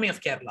economy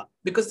of Kerala,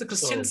 because the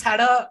Christians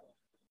had a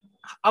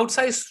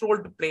outsized role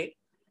to play,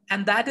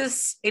 and that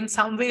is in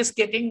some ways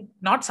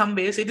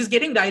it is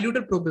getting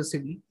diluted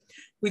progressively,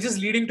 which is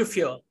leading to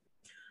fear.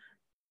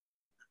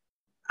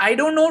 I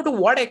don't know to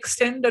what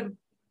extent and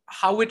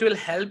how it will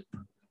help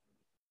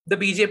the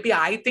BJP.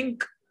 I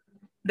think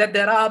that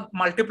there are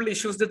multiple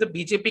issues that the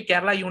BJP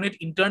Kerala unit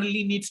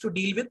internally needs to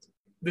deal with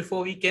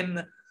before we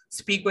can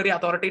speak very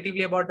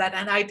authoritatively about that.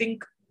 And I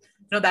think,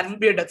 that will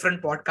be a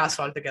different podcast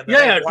altogether.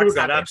 Yeah, true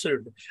that.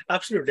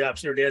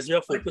 Absolutely. As we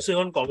are focusing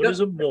on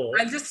communism more.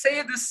 I'll just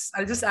say this,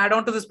 I'll just add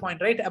on to this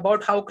point, right?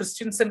 About how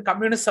Christians and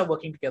communists are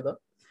working together.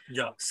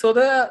 Yeah. So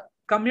the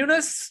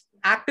communists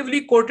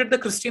actively courted the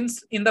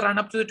Christians in the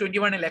run-up to the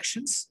 21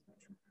 elections,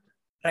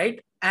 right?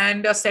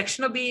 And a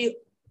section of the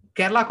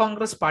Kerala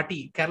Congress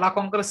party. Kerala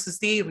Congress is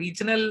the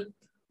regional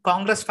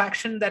Congress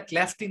faction that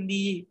left in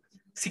the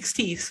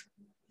 60s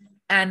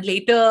and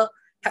later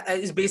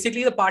is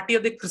basically the party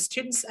of the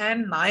Christians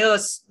and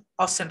Nayars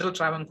of Central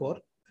Travancore.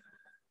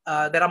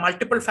 There are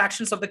multiple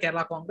factions of the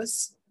Kerala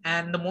Congress,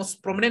 and the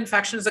most prominent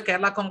faction is the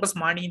Kerala Congress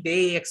Mani.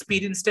 They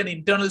experienced an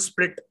internal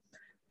split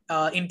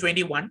in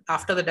 21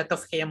 after the death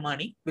of K.M.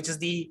 Mani, which is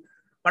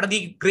one of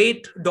the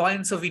great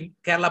doyens of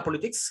Kerala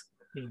politics.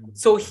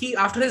 So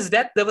after his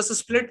death, there was a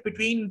split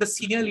between the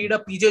senior leader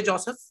P.J.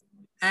 Joseph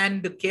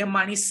and K.M.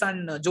 Mani's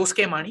son Jose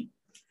K. Mani.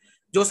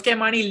 Jose K.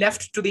 Mani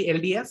left to the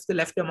LDF, the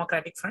Left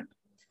Democratic Front,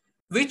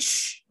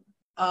 which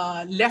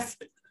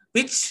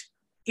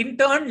in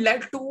turn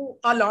led to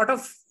a lot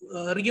of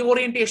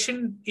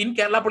reorientation in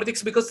Kerala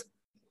politics, because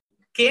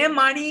K.M.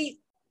 Mani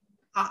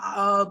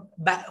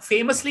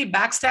famously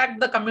backstabbed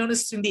the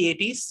communists in the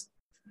 80s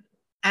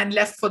and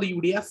left for the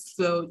UDF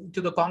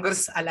to the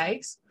Congress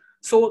allies.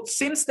 So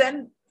since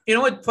then,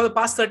 for the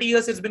past 30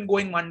 years, it's been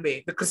going one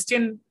way. The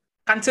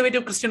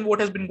conservative Christian vote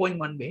has been going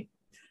one way.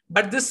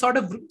 But this sort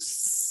of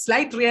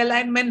slight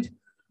realignment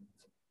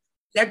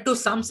led to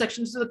some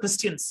sections of the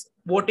Christians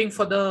voting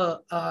for the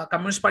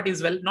Communist Party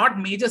as well. Not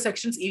major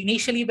sections.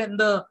 Initially, when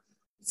the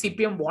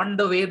CPM won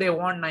the way they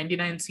won,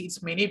 99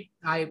 seats,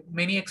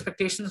 many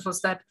expectations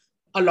was that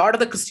a lot of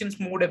the Christians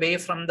moved away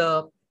from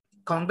the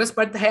Congress,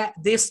 but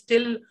they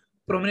still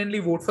prominently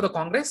vote for the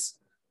Congress.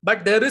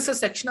 But there is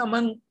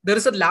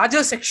a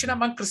larger section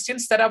among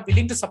Christians that are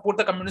willing to support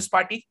the Communist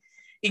Party,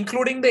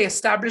 including the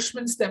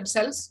establishments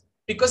themselves,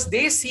 because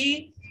they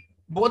see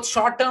both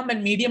short-term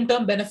and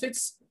medium-term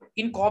benefits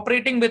in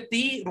cooperating with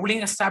the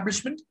ruling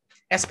establishment,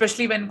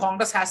 especially when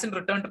Congress hasn't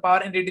returned to power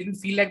and they didn't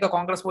feel like the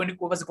Congress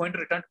was going to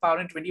return to power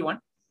in 21.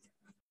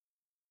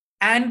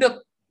 And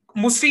the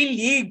Muslim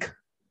League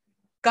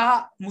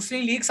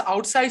Muslim League's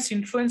outside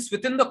influence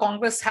within the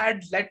Congress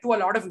had led to a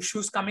lot of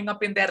issues coming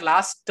up in their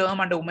last term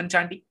under Uman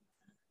Chandi.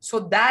 So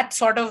that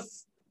sort of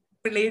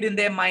played in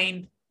their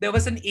mind. There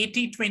was an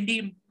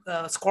 80-20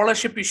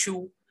 scholarship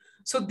issue.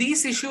 So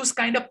these issues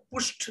kind of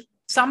pushed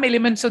some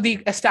elements of the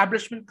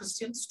establishment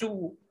Christians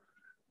to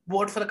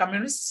vote for the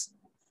communists.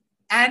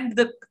 And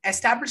the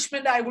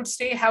establishment, I would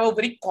say, have a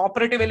very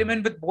cooperative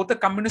element with both the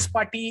Communist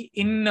Party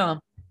in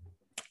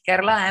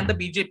Kerala and the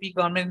BJP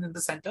government in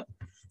the center.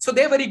 So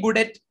they're very good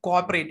at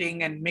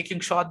cooperating and making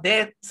sure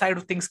their side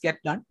of things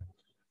get done.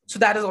 So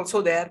that is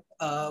also there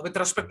with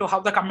respect to how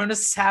the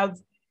communists have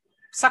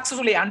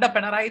successfully, under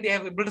Pinarayi, they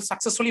have been able to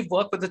successfully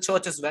work with the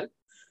church as well.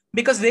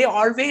 Because they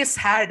always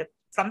had,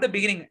 from the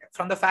beginning,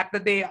 from the fact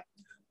that they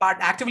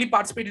actively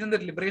participated in the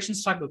liberation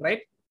struggle,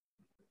 right?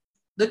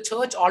 The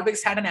church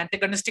always had an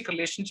antagonistic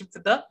relationship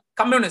with the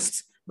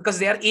communists because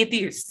they are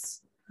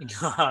atheists.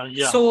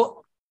 Yeah.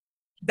 So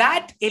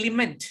that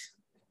element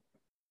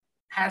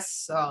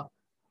has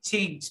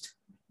changed,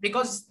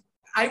 because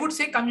I would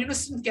say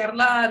communists in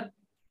Kerala are,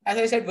 as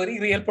I said, very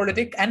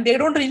realpolitik, and they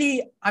don't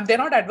really, they're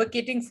not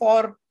advocating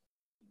for,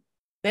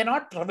 they're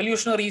not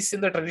revolutionaries in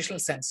the traditional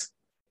sense.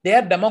 They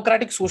are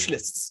democratic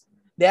socialists.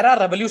 There are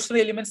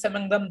revolutionary elements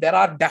among them. There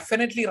are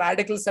definitely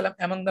radicals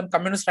among them,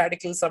 communist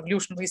radicals,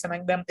 revolutionaries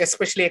among them,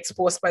 especially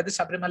exposed by the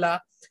Sabrimala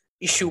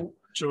issue.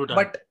 True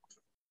that.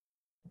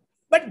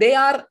 But they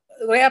are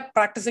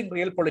practicing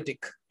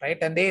realpolitik, right?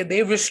 And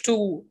they wish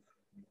to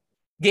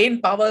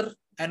gain power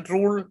and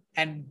rule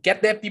and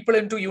get their people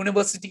into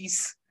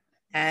universities.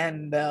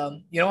 And,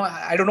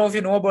 I don't know if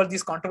you know about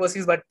these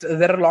controversies, but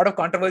there are a lot of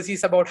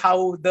controversies about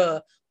how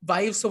the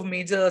wives of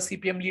major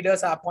CPM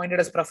leaders are appointed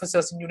as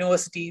professors in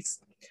universities,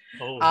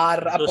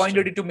 are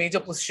appointed into major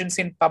positions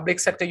in public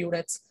sector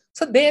units.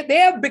 So they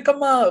have become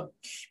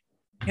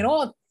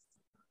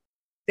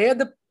they are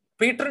the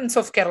patrons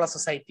of Kerala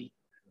society,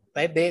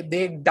 right?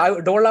 They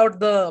dole out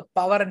the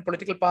power and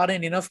political power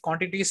in enough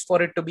quantities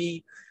for it to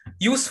be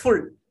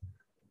useful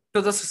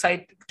to the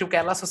society, to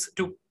Kerala,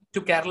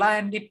 to Kerala,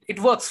 and it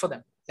works for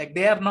them. Like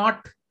they're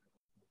not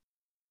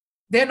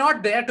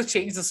there to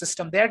change the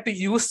system. They're to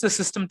use the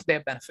system to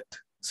their benefit.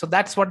 So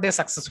that's what they're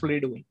successfully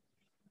doing.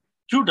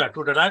 True that.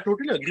 I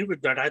totally agree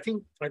with that. I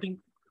think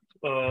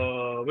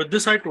with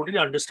this, I totally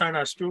understand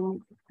as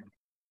to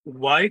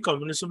why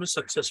communism is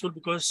successful,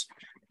 because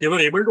they were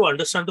able to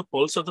understand the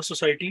pulse of the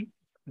society.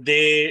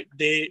 They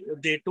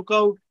took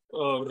out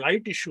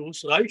right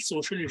issues, right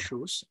social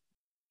issues,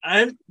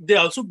 and they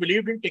also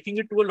believed in taking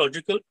it to a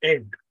logical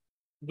end.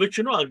 Which,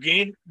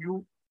 again,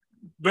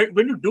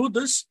 when you do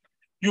this,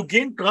 you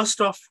gain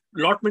trust of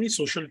many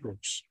social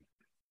groups.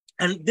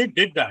 And they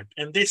did that,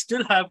 and they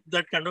still have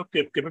that kind of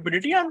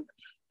capability. And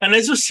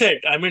as you said,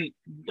 I mean,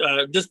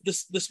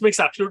 this makes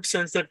absolute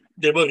sense that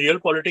they were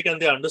realpolitik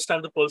and they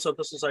understand the pulse of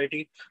the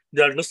society.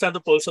 They understand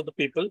the pulse of the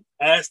people,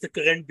 as the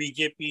current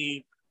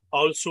BJP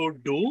also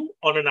do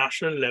on a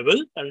national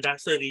level. And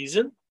that's the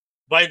reason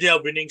why they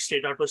are winning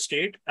state after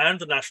state and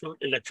the national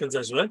elections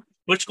as well,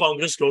 which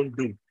Congress don't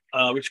do.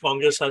 Which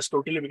Congress has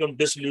totally become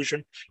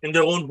disillusioned in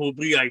their own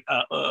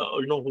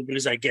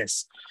hubris, I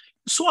guess.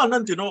 So,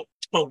 Anand,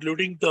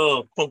 concluding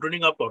our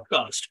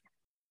podcast,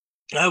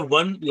 I have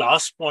one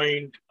last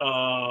point,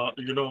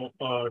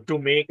 to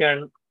make,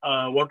 and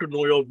want to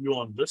know your view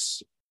on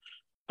this.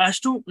 As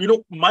to,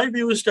 my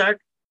view is that,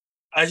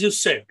 as you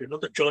said,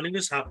 the churning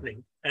is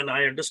happening, and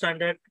I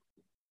understand that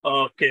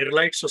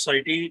Keralite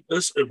society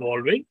is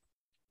evolving.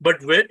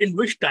 But in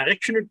which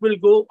direction it will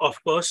go,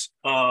 of course,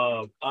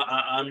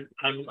 I'm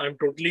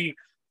totally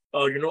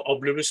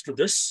oblivious to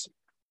this.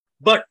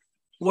 But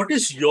what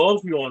is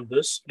your view on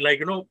this?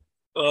 Like,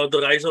 the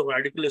rise of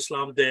radical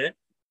Islam there,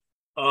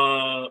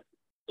 how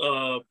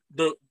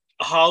the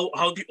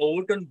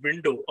Overton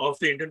window of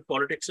the Indian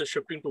politics is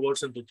shifting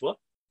towards Hindutva,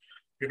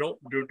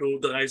 due to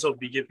the rise of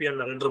BJP and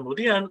Narendra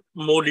Modi and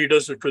more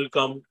leaders which will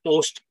come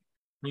post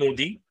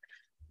Modi.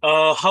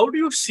 How do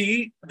you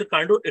see the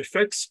kind of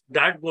effects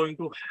that going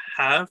to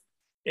have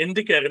in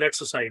the Keralite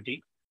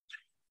society,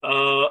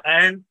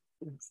 and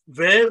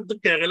where the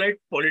Keralite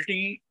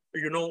polity,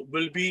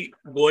 will be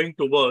going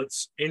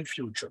towards in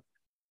future?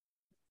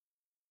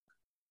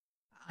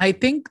 I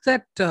think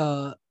that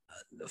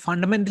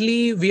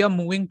fundamentally we are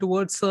moving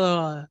towards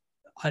a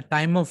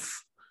time of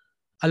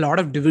a lot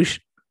of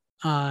division.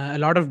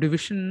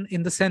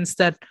 In the sense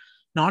that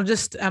not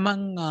just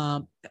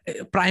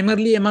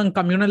primarily among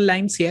communal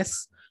lines,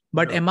 yes,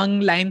 but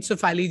among lines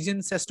of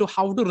allegiance as to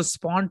how to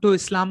respond to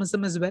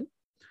Islamism as well,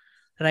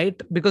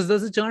 right? Because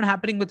there's a churn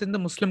happening within the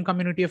Muslim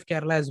community of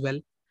Kerala as well.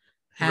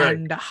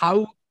 And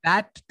how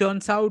that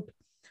turns out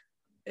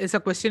is a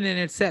question in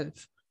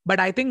itself. But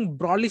I think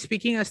broadly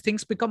speaking, as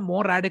things become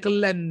more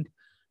radical and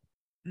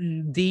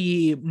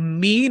the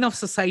mean of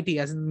society,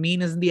 as in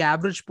mean as in the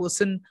average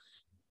person,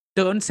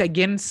 turns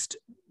against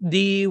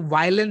the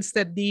violence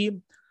that the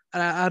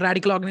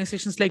radical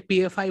organizations like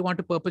PFI want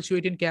to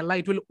perpetuate in Kerala,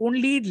 it will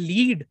only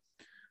lead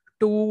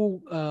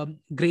to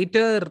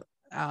greater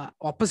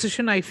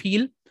opposition, I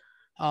feel,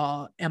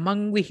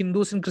 among the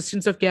Hindus and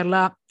Christians of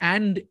Kerala,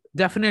 and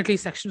definitely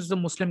sections of the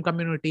Muslim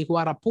community who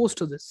are opposed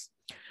to this.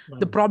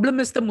 The problem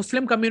is the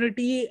Muslim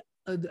community.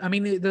 I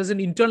mean, there's an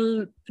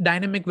internal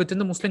dynamic within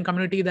the Muslim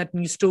community that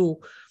needs to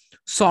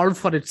solve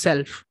for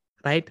itself,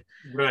 right?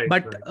 Right.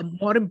 But right.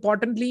 More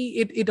importantly,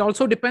 it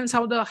also depends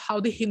how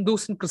the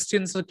Hindus and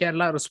Christians of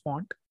Kerala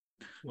respond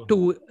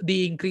to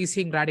the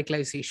increasing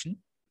radicalization.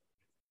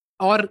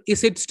 Or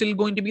is it still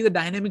going to be the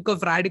dynamic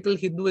of radical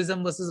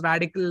Hinduism versus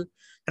radical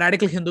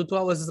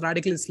Hindutva versus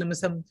radical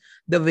Islamism,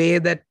 the way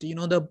that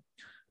the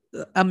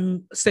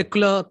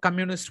secular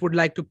communists would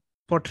like to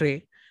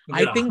portray? Yeah.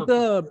 I think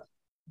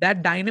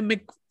that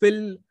dynamic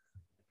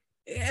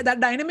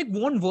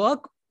won't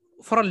work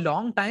for a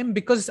long time,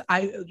 because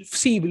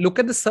if you look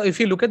at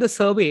the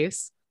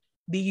surveys,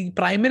 the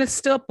Prime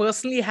Minister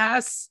personally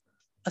has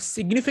a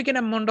significant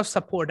amount of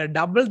support,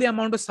 double the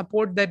amount of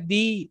support that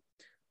the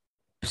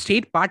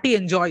state party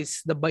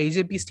enjoys, the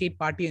BJP state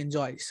party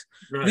enjoys,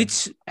 Right.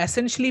 which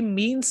essentially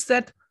means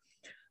that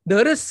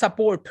there is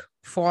support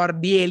for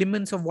the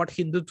elements of what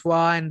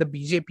Hindutva and the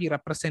BJP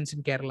represents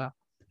in Kerala,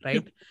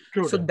 right?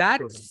 True So that.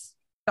 that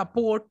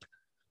support,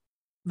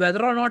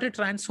 whether or not it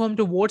transforms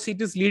to votes,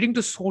 it is leading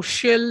to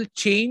social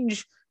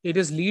change. It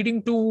is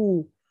leading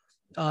to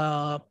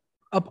a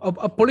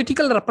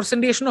political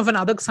representation of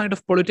another kind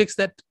of politics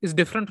that is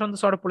different from the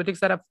sort of politics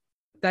that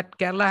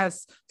Kerala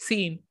has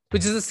seen,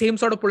 which is the same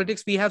sort of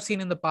politics we have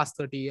seen in the past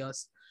 30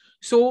 years.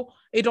 So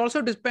it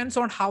also depends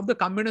on how the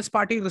Communist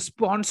Party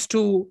responds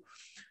to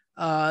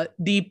post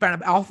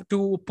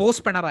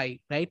Pinarayi,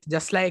 right?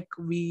 Just like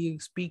we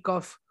speak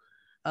of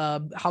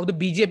how the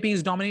BJP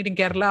is dominating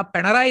Kerala,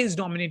 Pinarayi is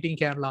dominating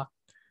Kerala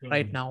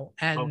right now.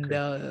 And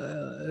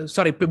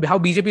how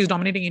BJP is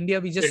dominating India,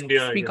 we just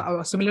speak.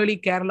 Similarly,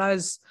 Kerala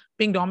is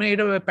being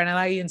dominated by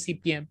Pinarayi and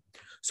CPM.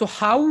 So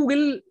how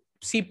will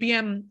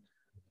CPM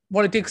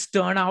politics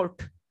turn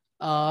out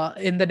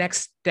in the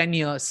next 10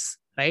 years,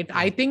 right?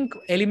 I think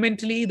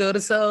elementally there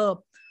is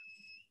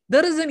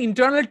an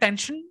internal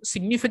tension,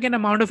 significant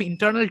amount of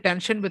internal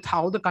tension with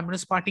how the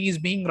Communist Party is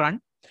being run.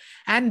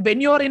 And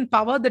when you're in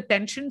power, the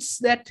tensions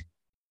that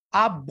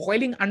are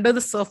boiling under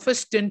the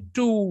surface tend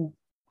to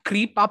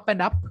creep up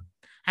and up.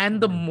 And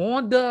the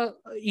more the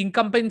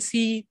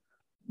incumbency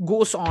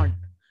goes on,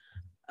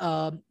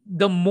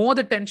 the more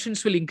the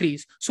tensions will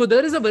increase. So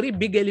there is a very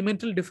big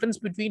elemental difference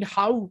between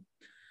how,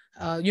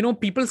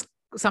 people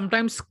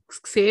sometimes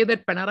say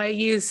that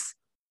Pinarayi is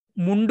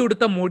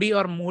Mundudutha Modi,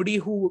 or Modi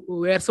who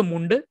wears a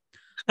mundu.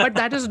 But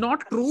that is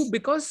not true,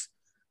 because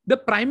the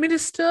Prime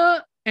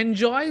Minister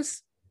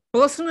enjoys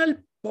personal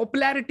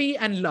popularity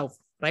and love,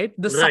 right?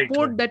 The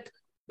support that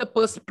the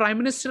Prime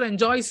Minister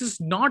enjoys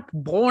is not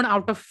born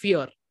out of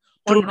fear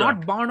or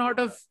not born out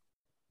of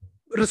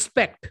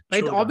respect,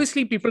 right?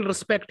 Obviously, people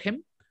respect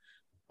him.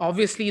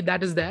 Obviously,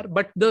 that is there.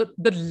 But the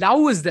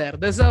love is there.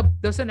 There's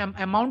an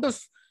amount of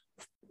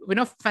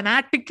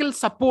fanatical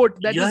support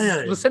that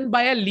is risen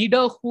by a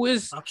leader who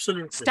is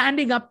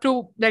standing up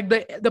to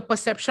the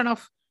perception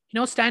of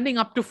standing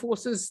up to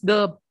forces.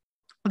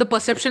 The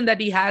perception that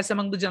he has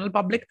among the general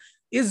public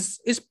is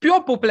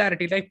pure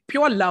popularity, like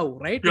pure love,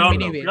 right? Pure in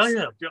many love.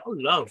 ways. Pure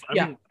love. I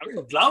mean,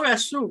 love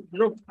as to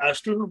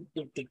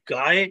the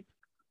guy.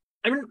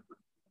 I mean,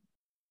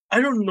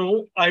 I don't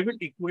know. I will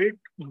equate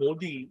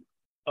Modi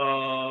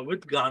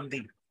with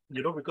Gandhi,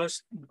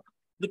 because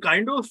the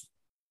kind of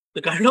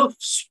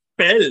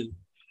spell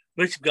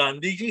which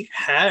Gandhiji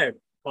had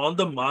on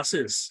the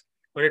masses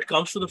when it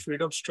comes to the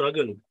freedom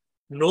struggle,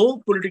 no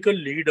political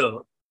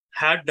leader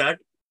had that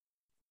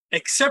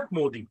except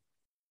Modi.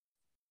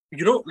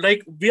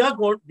 Like we are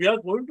going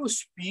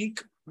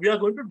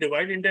to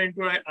divide India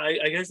into,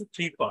 I guess,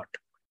 three parts.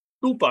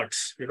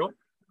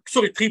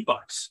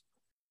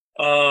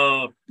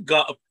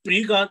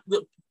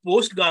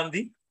 Post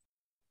Gandhi,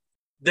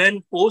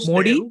 then post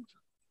Modi, Nehru,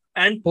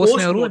 and post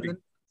Modi.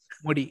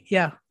 Modi,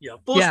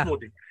 post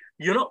Modi.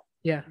 We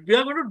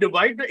are going to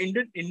divide the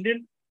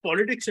Indian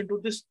politics into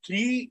these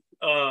three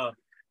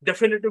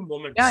definitive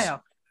moments.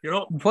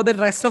 For the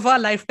rest of our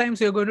lifetimes,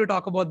 you're going to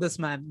talk about this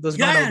man. There's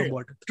no doubt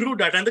about it. True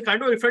that, and the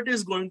kind of effect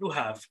is going to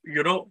have,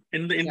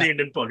 in the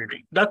Indian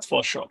polity. That's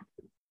for sure.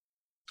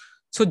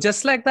 So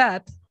just like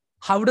that,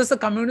 how does the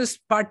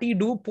Communist Party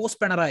do post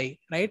Pinarayi?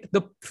 Right,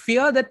 the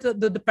fear that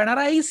the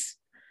Pinarayi is,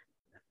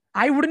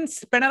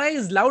 Pinarayi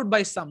is loved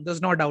by some.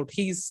 There's no doubt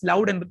he's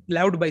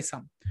loved by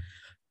some,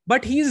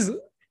 but he's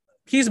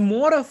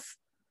more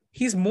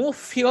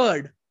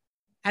feared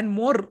and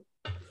more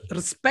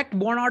respect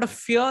born out of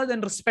fear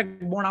than respect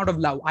born out of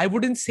love. I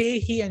wouldn't say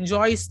he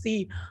enjoys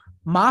the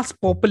mass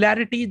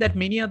popularity that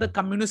many other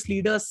communist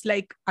leaders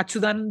like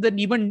Achyutanandan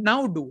even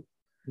now do.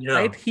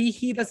 Right?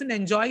 He doesn't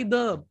enjoy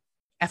the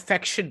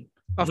affection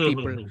of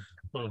people.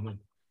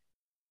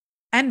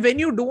 And when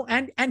you do,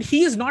 and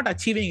he is not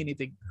achieving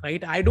anything,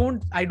 right? I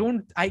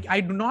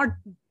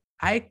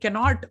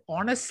cannot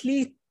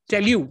honestly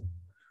tell you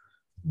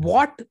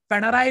what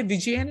Pinarayi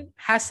Vijayan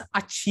has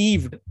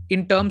achieved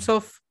in terms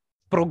of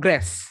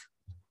progress,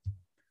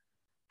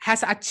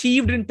 has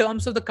achieved in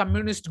terms of the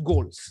communist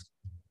goals.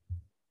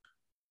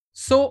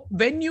 So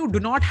when you do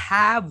not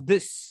have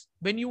this,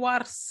 when you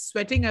are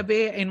sweating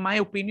away, in my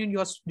opinion,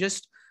 you're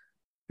just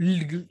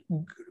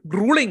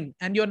ruling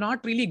and you're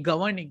not really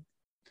governing.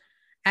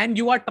 And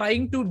you are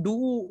trying to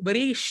do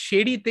very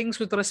shady things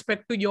with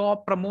respect to your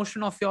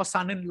promotion of your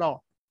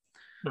son-in-law.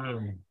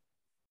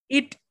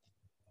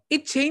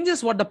 It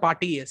changes what the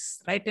party is,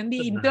 right? And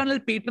the internal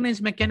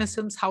patronage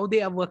mechanisms, how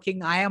they are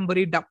working. I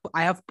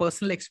have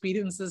personal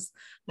experiences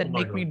that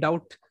make me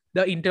doubt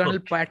the internal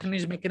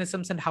patronage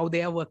mechanisms and how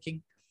they are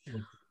working.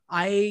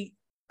 I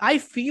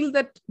feel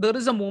that there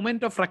is a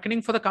moment of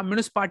reckoning for the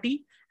Communist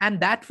Party, and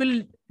that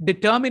will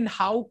determine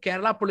how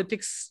Kerala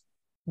politics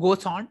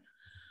goes on.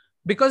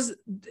 Because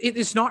it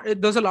is not,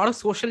 there's a lot of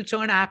social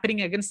churn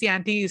happening against the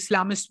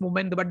anti-Islamist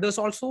movement, but there's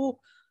also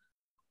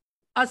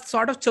a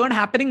sort of churn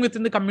happening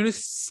within the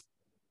communist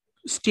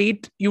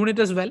state unit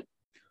as well.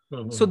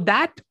 So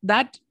that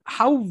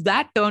how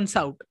that turns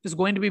out is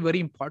going to be very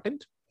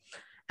important.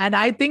 And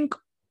I think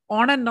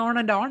on and on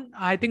and on,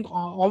 I think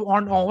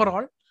on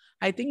overall,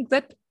 I think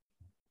that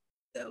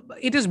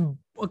it is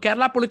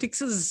Kerala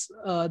politics is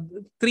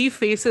 3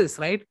 phases,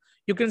 right?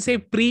 You can say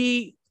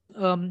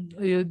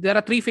there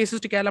are 3 phases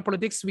to Kerala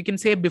politics. We can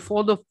say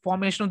before the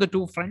formation of the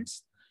 2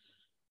 fronts,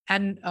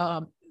 and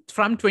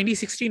from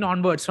 2016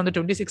 onwards, from the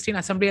 2016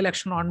 assembly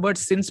election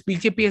onwards, since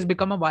BJP has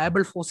become a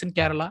viable force in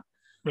Kerala,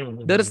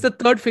 there is the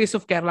 3rd phase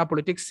of Kerala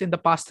politics in the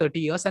past 30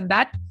 years, and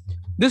that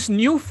this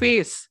new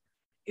phase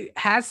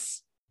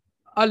has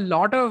a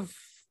lot of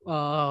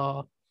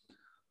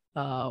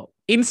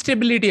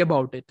instability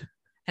about it.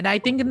 And I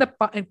think in the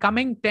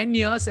coming 10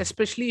 years,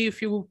 especially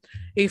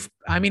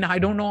I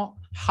don't know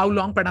how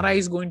long Pinarayi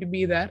is going to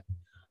be there,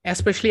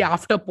 especially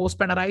after post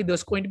Pinarayi,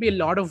 there's going to be a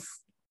lot of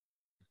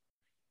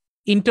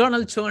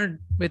internal churn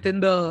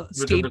within the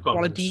state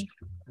polity.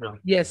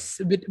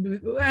 Yes.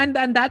 And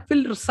that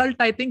will result,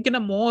 I think, in a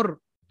more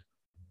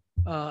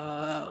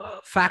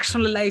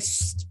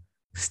factionalized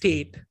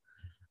state,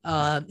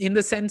 in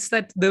the sense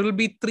that there will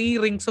be 3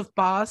 rings of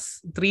power,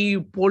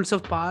 3 poles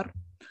of power.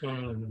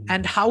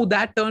 And how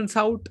that turns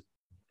out,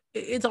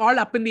 it's all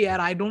up in the air.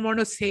 I don't want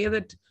to say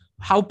that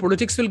how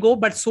politics will go,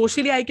 but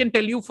socially I can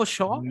tell you for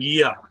sure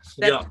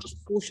that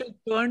social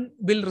turn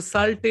will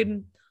result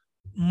in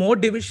more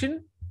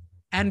division,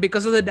 and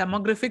because of the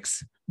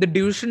demographics, the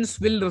divisions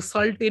will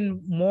result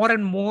in more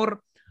and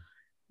more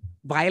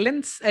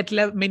violence at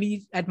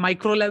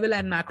micro level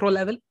and macro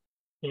level.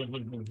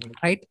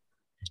 Right?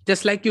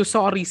 Just like you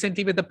saw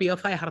recently with the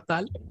PFI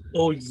Hartal.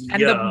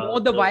 And the more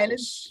the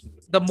violence,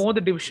 the more the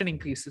division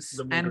increases.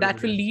 And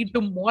that will lead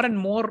to more and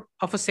more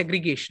of a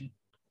segregation.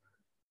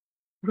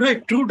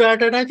 Right, true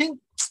that. And I think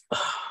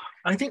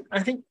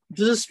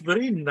this is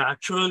very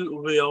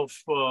natural way of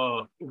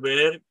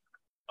where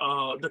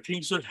the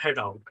things will head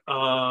out.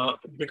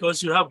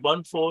 Because you have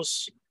one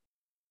force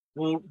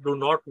who do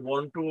not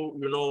want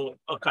to,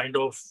 kind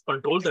of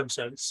control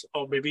themselves,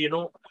 or maybe,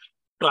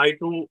 try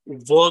to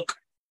work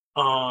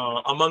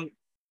among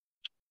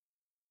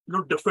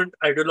different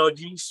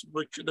ideologies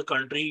which the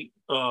country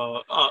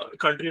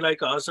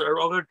like ours,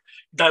 or a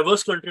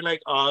diverse country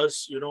like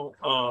ours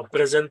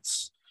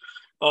presents.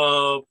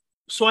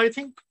 So I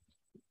think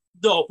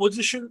the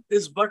opposition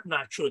is but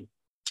natural,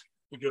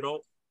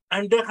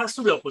 and there has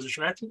to be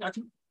opposition. I think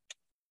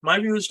my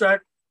view is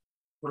that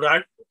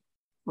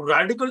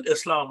radical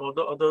Islam or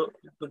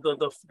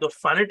the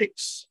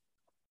fanatics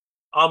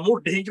are more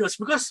dangerous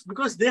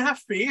because they have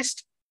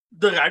faced,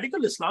 the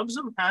radical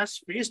Islamism has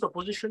faced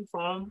opposition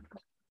from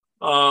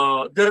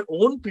their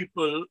own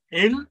people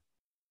in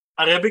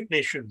Arabic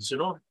nations,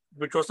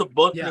 which was the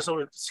birthplace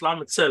of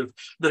Islam itself.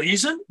 The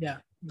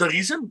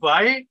reason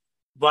why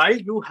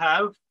you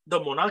have the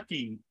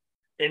monarchy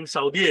in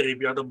Saudi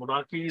Arabia, the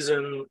monarchies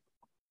in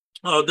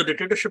the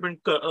dictatorship in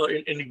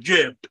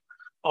Egypt,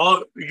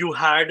 or you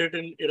had it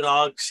in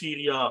Iraq,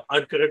 Syria,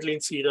 and currently in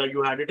Syria,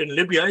 you had it in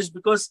Libya, is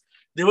because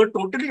they were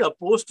totally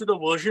opposed to the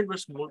version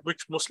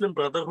which Muslim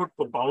Brotherhood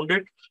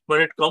propounded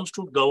when it comes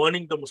to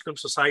governing the Muslim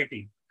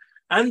society.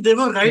 And they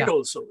were right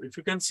also. If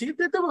you can see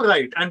that, they were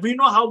right. And we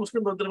know how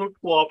Muslim Brotherhood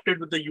co-opted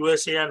with the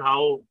USA and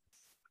how,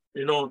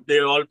 they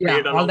all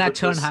played along all that with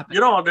churn this. happened.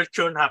 All that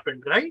churn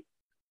happened, right?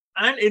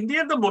 And in the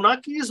end, the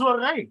monarchies were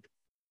right.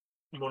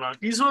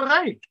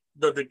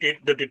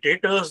 The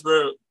dictators,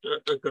 the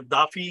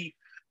Gaddafi,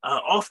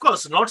 of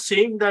course, not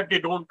saying that they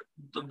don't,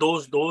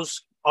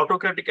 those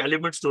autocratic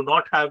elements do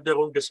not have their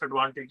own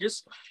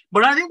disadvantages.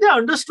 But I think they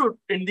understood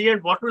in the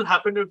end what will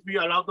happen if we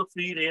allow the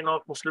free reign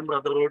of Muslim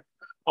Brotherhood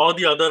or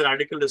the other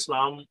radical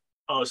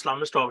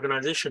Islamist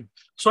organization.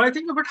 So I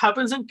think if it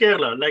happens in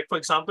Kerala, like for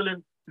example,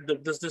 in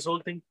this whole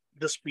thing,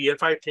 this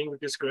PFI thing,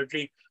 which is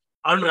currently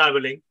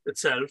unraveling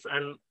itself,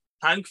 and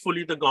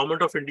thankfully the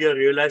government of India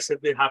realized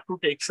that they have to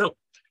take some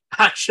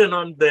action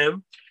on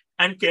them.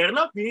 And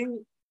Kerala,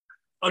 being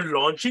a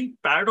launching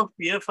pad of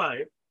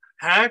PFI,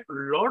 had a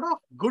lot of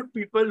good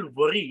people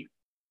worry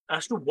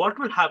as to what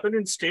will happen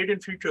in state in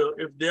future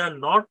if they are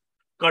not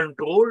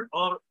controlled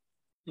or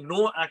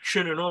no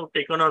action,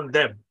 taken on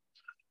them.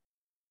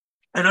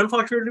 And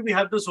unfortunately, we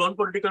have this one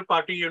political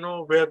party,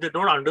 where they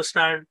don't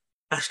understand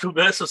as to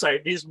where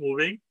society is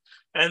moving,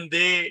 and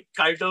they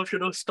kind of,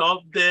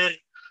 stop their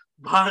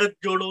Bharat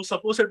Jodo,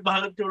 supposed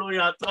Bharat Jodo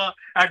Yatra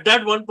at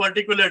that one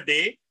particular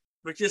day,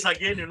 which is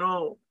again,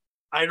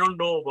 I don't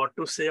know what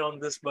to say on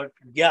this, but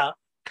yeah.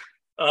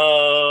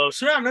 So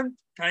yeah, Anand,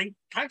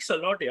 thanks a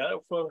lot, yeah,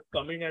 for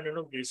coming and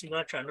gracing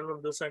our channel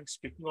on this and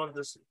speaking on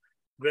this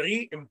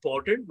very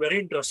important, very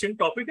interesting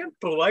topic, and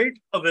provide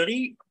a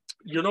very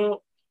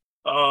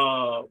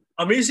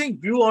amazing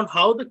view on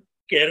how the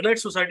Kerala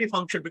society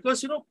function.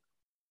 Because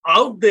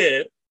out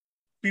there,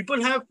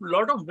 people have a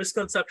lot of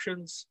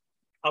misconceptions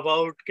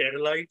about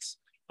Keralites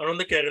around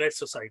the Keralite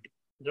society.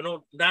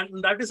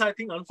 That is, I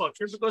think,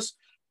 unfortunate, because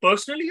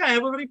personally, I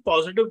have a very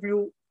positive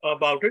view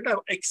about it,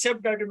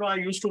 except that, I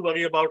used to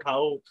worry about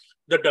how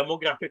the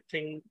demographic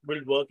thing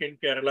will work in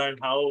Kerala and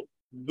how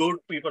good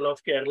people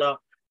of Kerala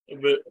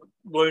will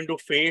going to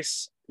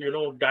face,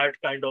 that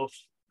kind of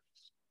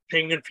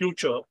thing in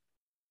future.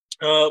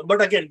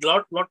 But again,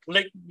 lot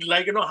like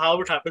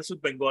how it happens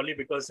with Bengali,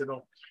 because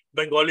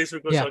Bengalis,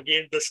 because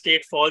again the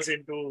state falls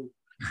into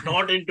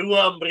not into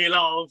an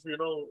umbrella of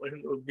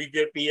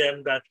BJP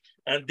and that,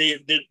 and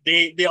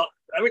they are.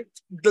 I mean,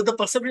 the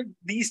perception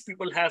these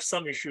people have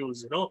some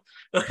issues,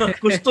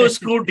 kuch to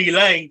screw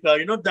dealing,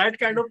 that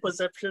kind of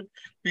perception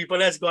people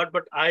has got.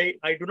 But I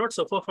do not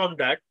suffer from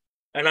that,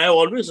 and I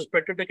always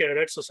respected the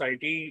Kerala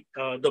society,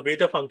 the way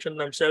they function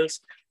themselves,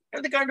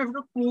 and the kind of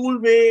cool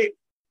way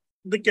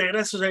the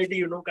Kerala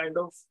society, kind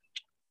of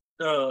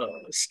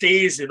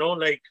stays,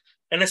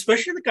 and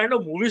especially the kind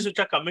of movies which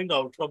are coming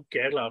out from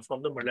Kerala,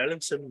 from the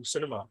Malayalam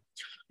cinema.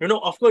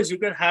 Of course, you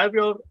can have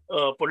your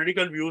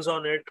political views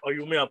on it, or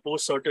you may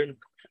oppose certain,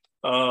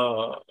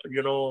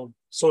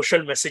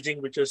 social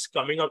messaging which is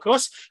coming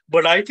across.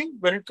 But I think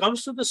when it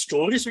comes to the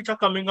stories which are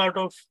coming out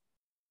of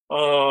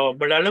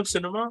Malayalam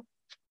cinema,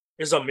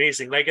 is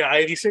amazing. Like,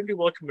 I recently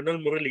watched Minal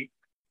Murali,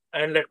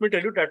 and let me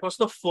tell you, that was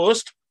the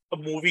first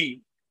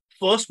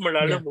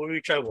Malayalam movie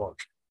which I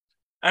watched.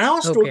 And I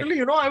was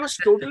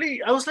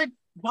totally, I was like,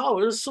 wow,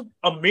 it was so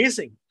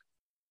amazing.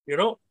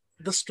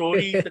 The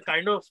story, the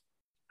kind of,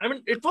 I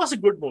mean, it was a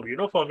good movie,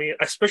 for me,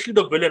 especially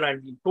the villain. I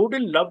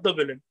totally loved the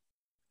villain,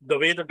 the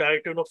way the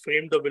director,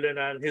 framed the villain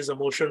and his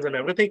emotions and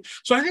everything.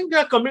 So I think they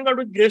are coming out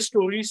with great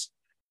stories.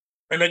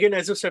 And again,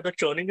 as you said, the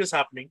churning is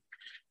happening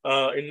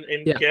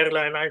in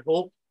Kerala, and I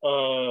hope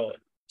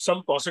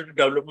some positive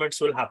developments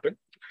will happen.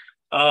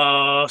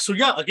 So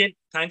yeah, again,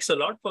 thanks a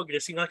lot for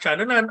gracing our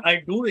channel, and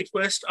I do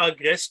request our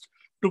guest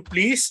to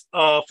please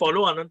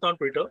follow Anant on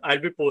Twitter. I'll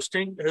be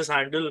posting his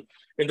handle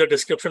in the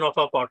description of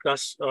our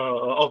podcast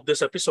of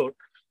this episode.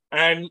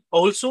 And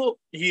also,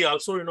 he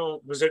also,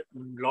 visit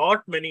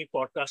many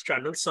podcast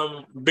channels,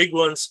 some big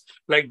ones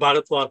like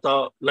Bharat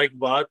Varta, like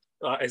Bharat,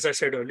 as I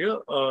said earlier,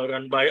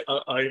 run by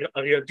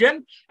Arya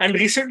Jain. And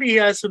recently he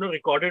has,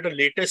 recorded a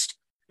latest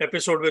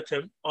episode with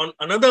him on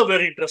another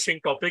very interesting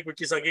topic,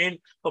 which is again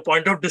a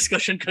point of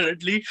discussion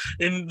currently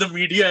in the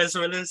media as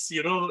well as,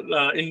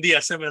 in the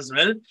SM as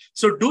well.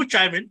 So do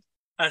chime in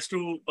as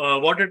to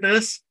what it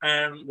is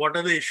and what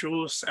are the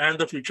issues and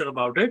the future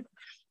about it.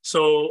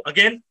 So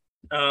again,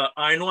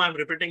 I know I'm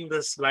repeating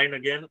this line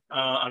again,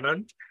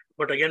 Anand,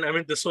 but again,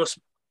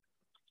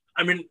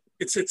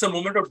 it's a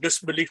moment of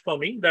disbelief for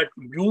me that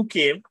you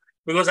came,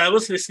 because I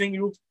was listening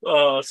you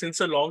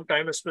since a long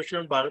time, especially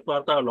on Bharat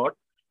Varta a lot.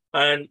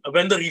 And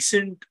when the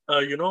recent,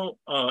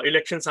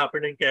 elections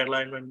happened in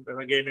Kerala, and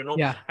again,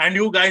 and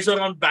you guys are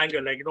on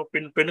banger, like,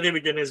 Pinari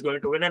Vijayan is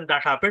going to win, and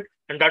that happened,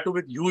 and that too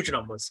with huge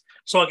numbers.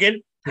 So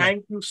again,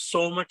 thank you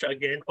so much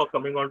again for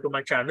coming on to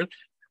my channel.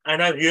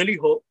 And I really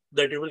hope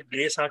that you will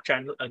grace our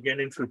channel again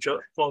in future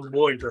for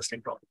more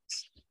interesting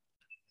topics.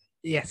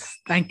 Yes.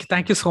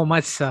 Thank you so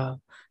much.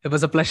 It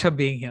was a pleasure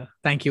being here.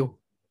 Thank you.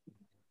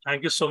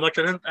 Thank you so much,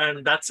 Anand.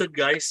 And that's it,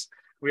 guys.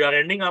 We are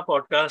ending our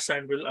podcast,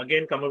 and we'll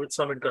again come up with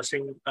some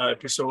interesting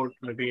episode,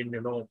 maybe in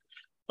 2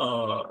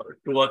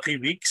 or 3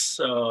 weeks.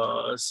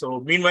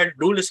 So meanwhile,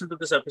 do listen to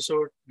this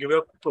episode,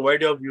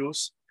 provide your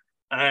views,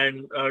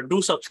 and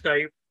do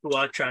subscribe to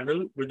our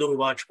channel, Vidur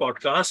Watch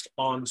Podcast,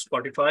 on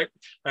Spotify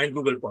and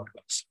Google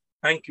Podcasts.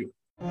 Thank you.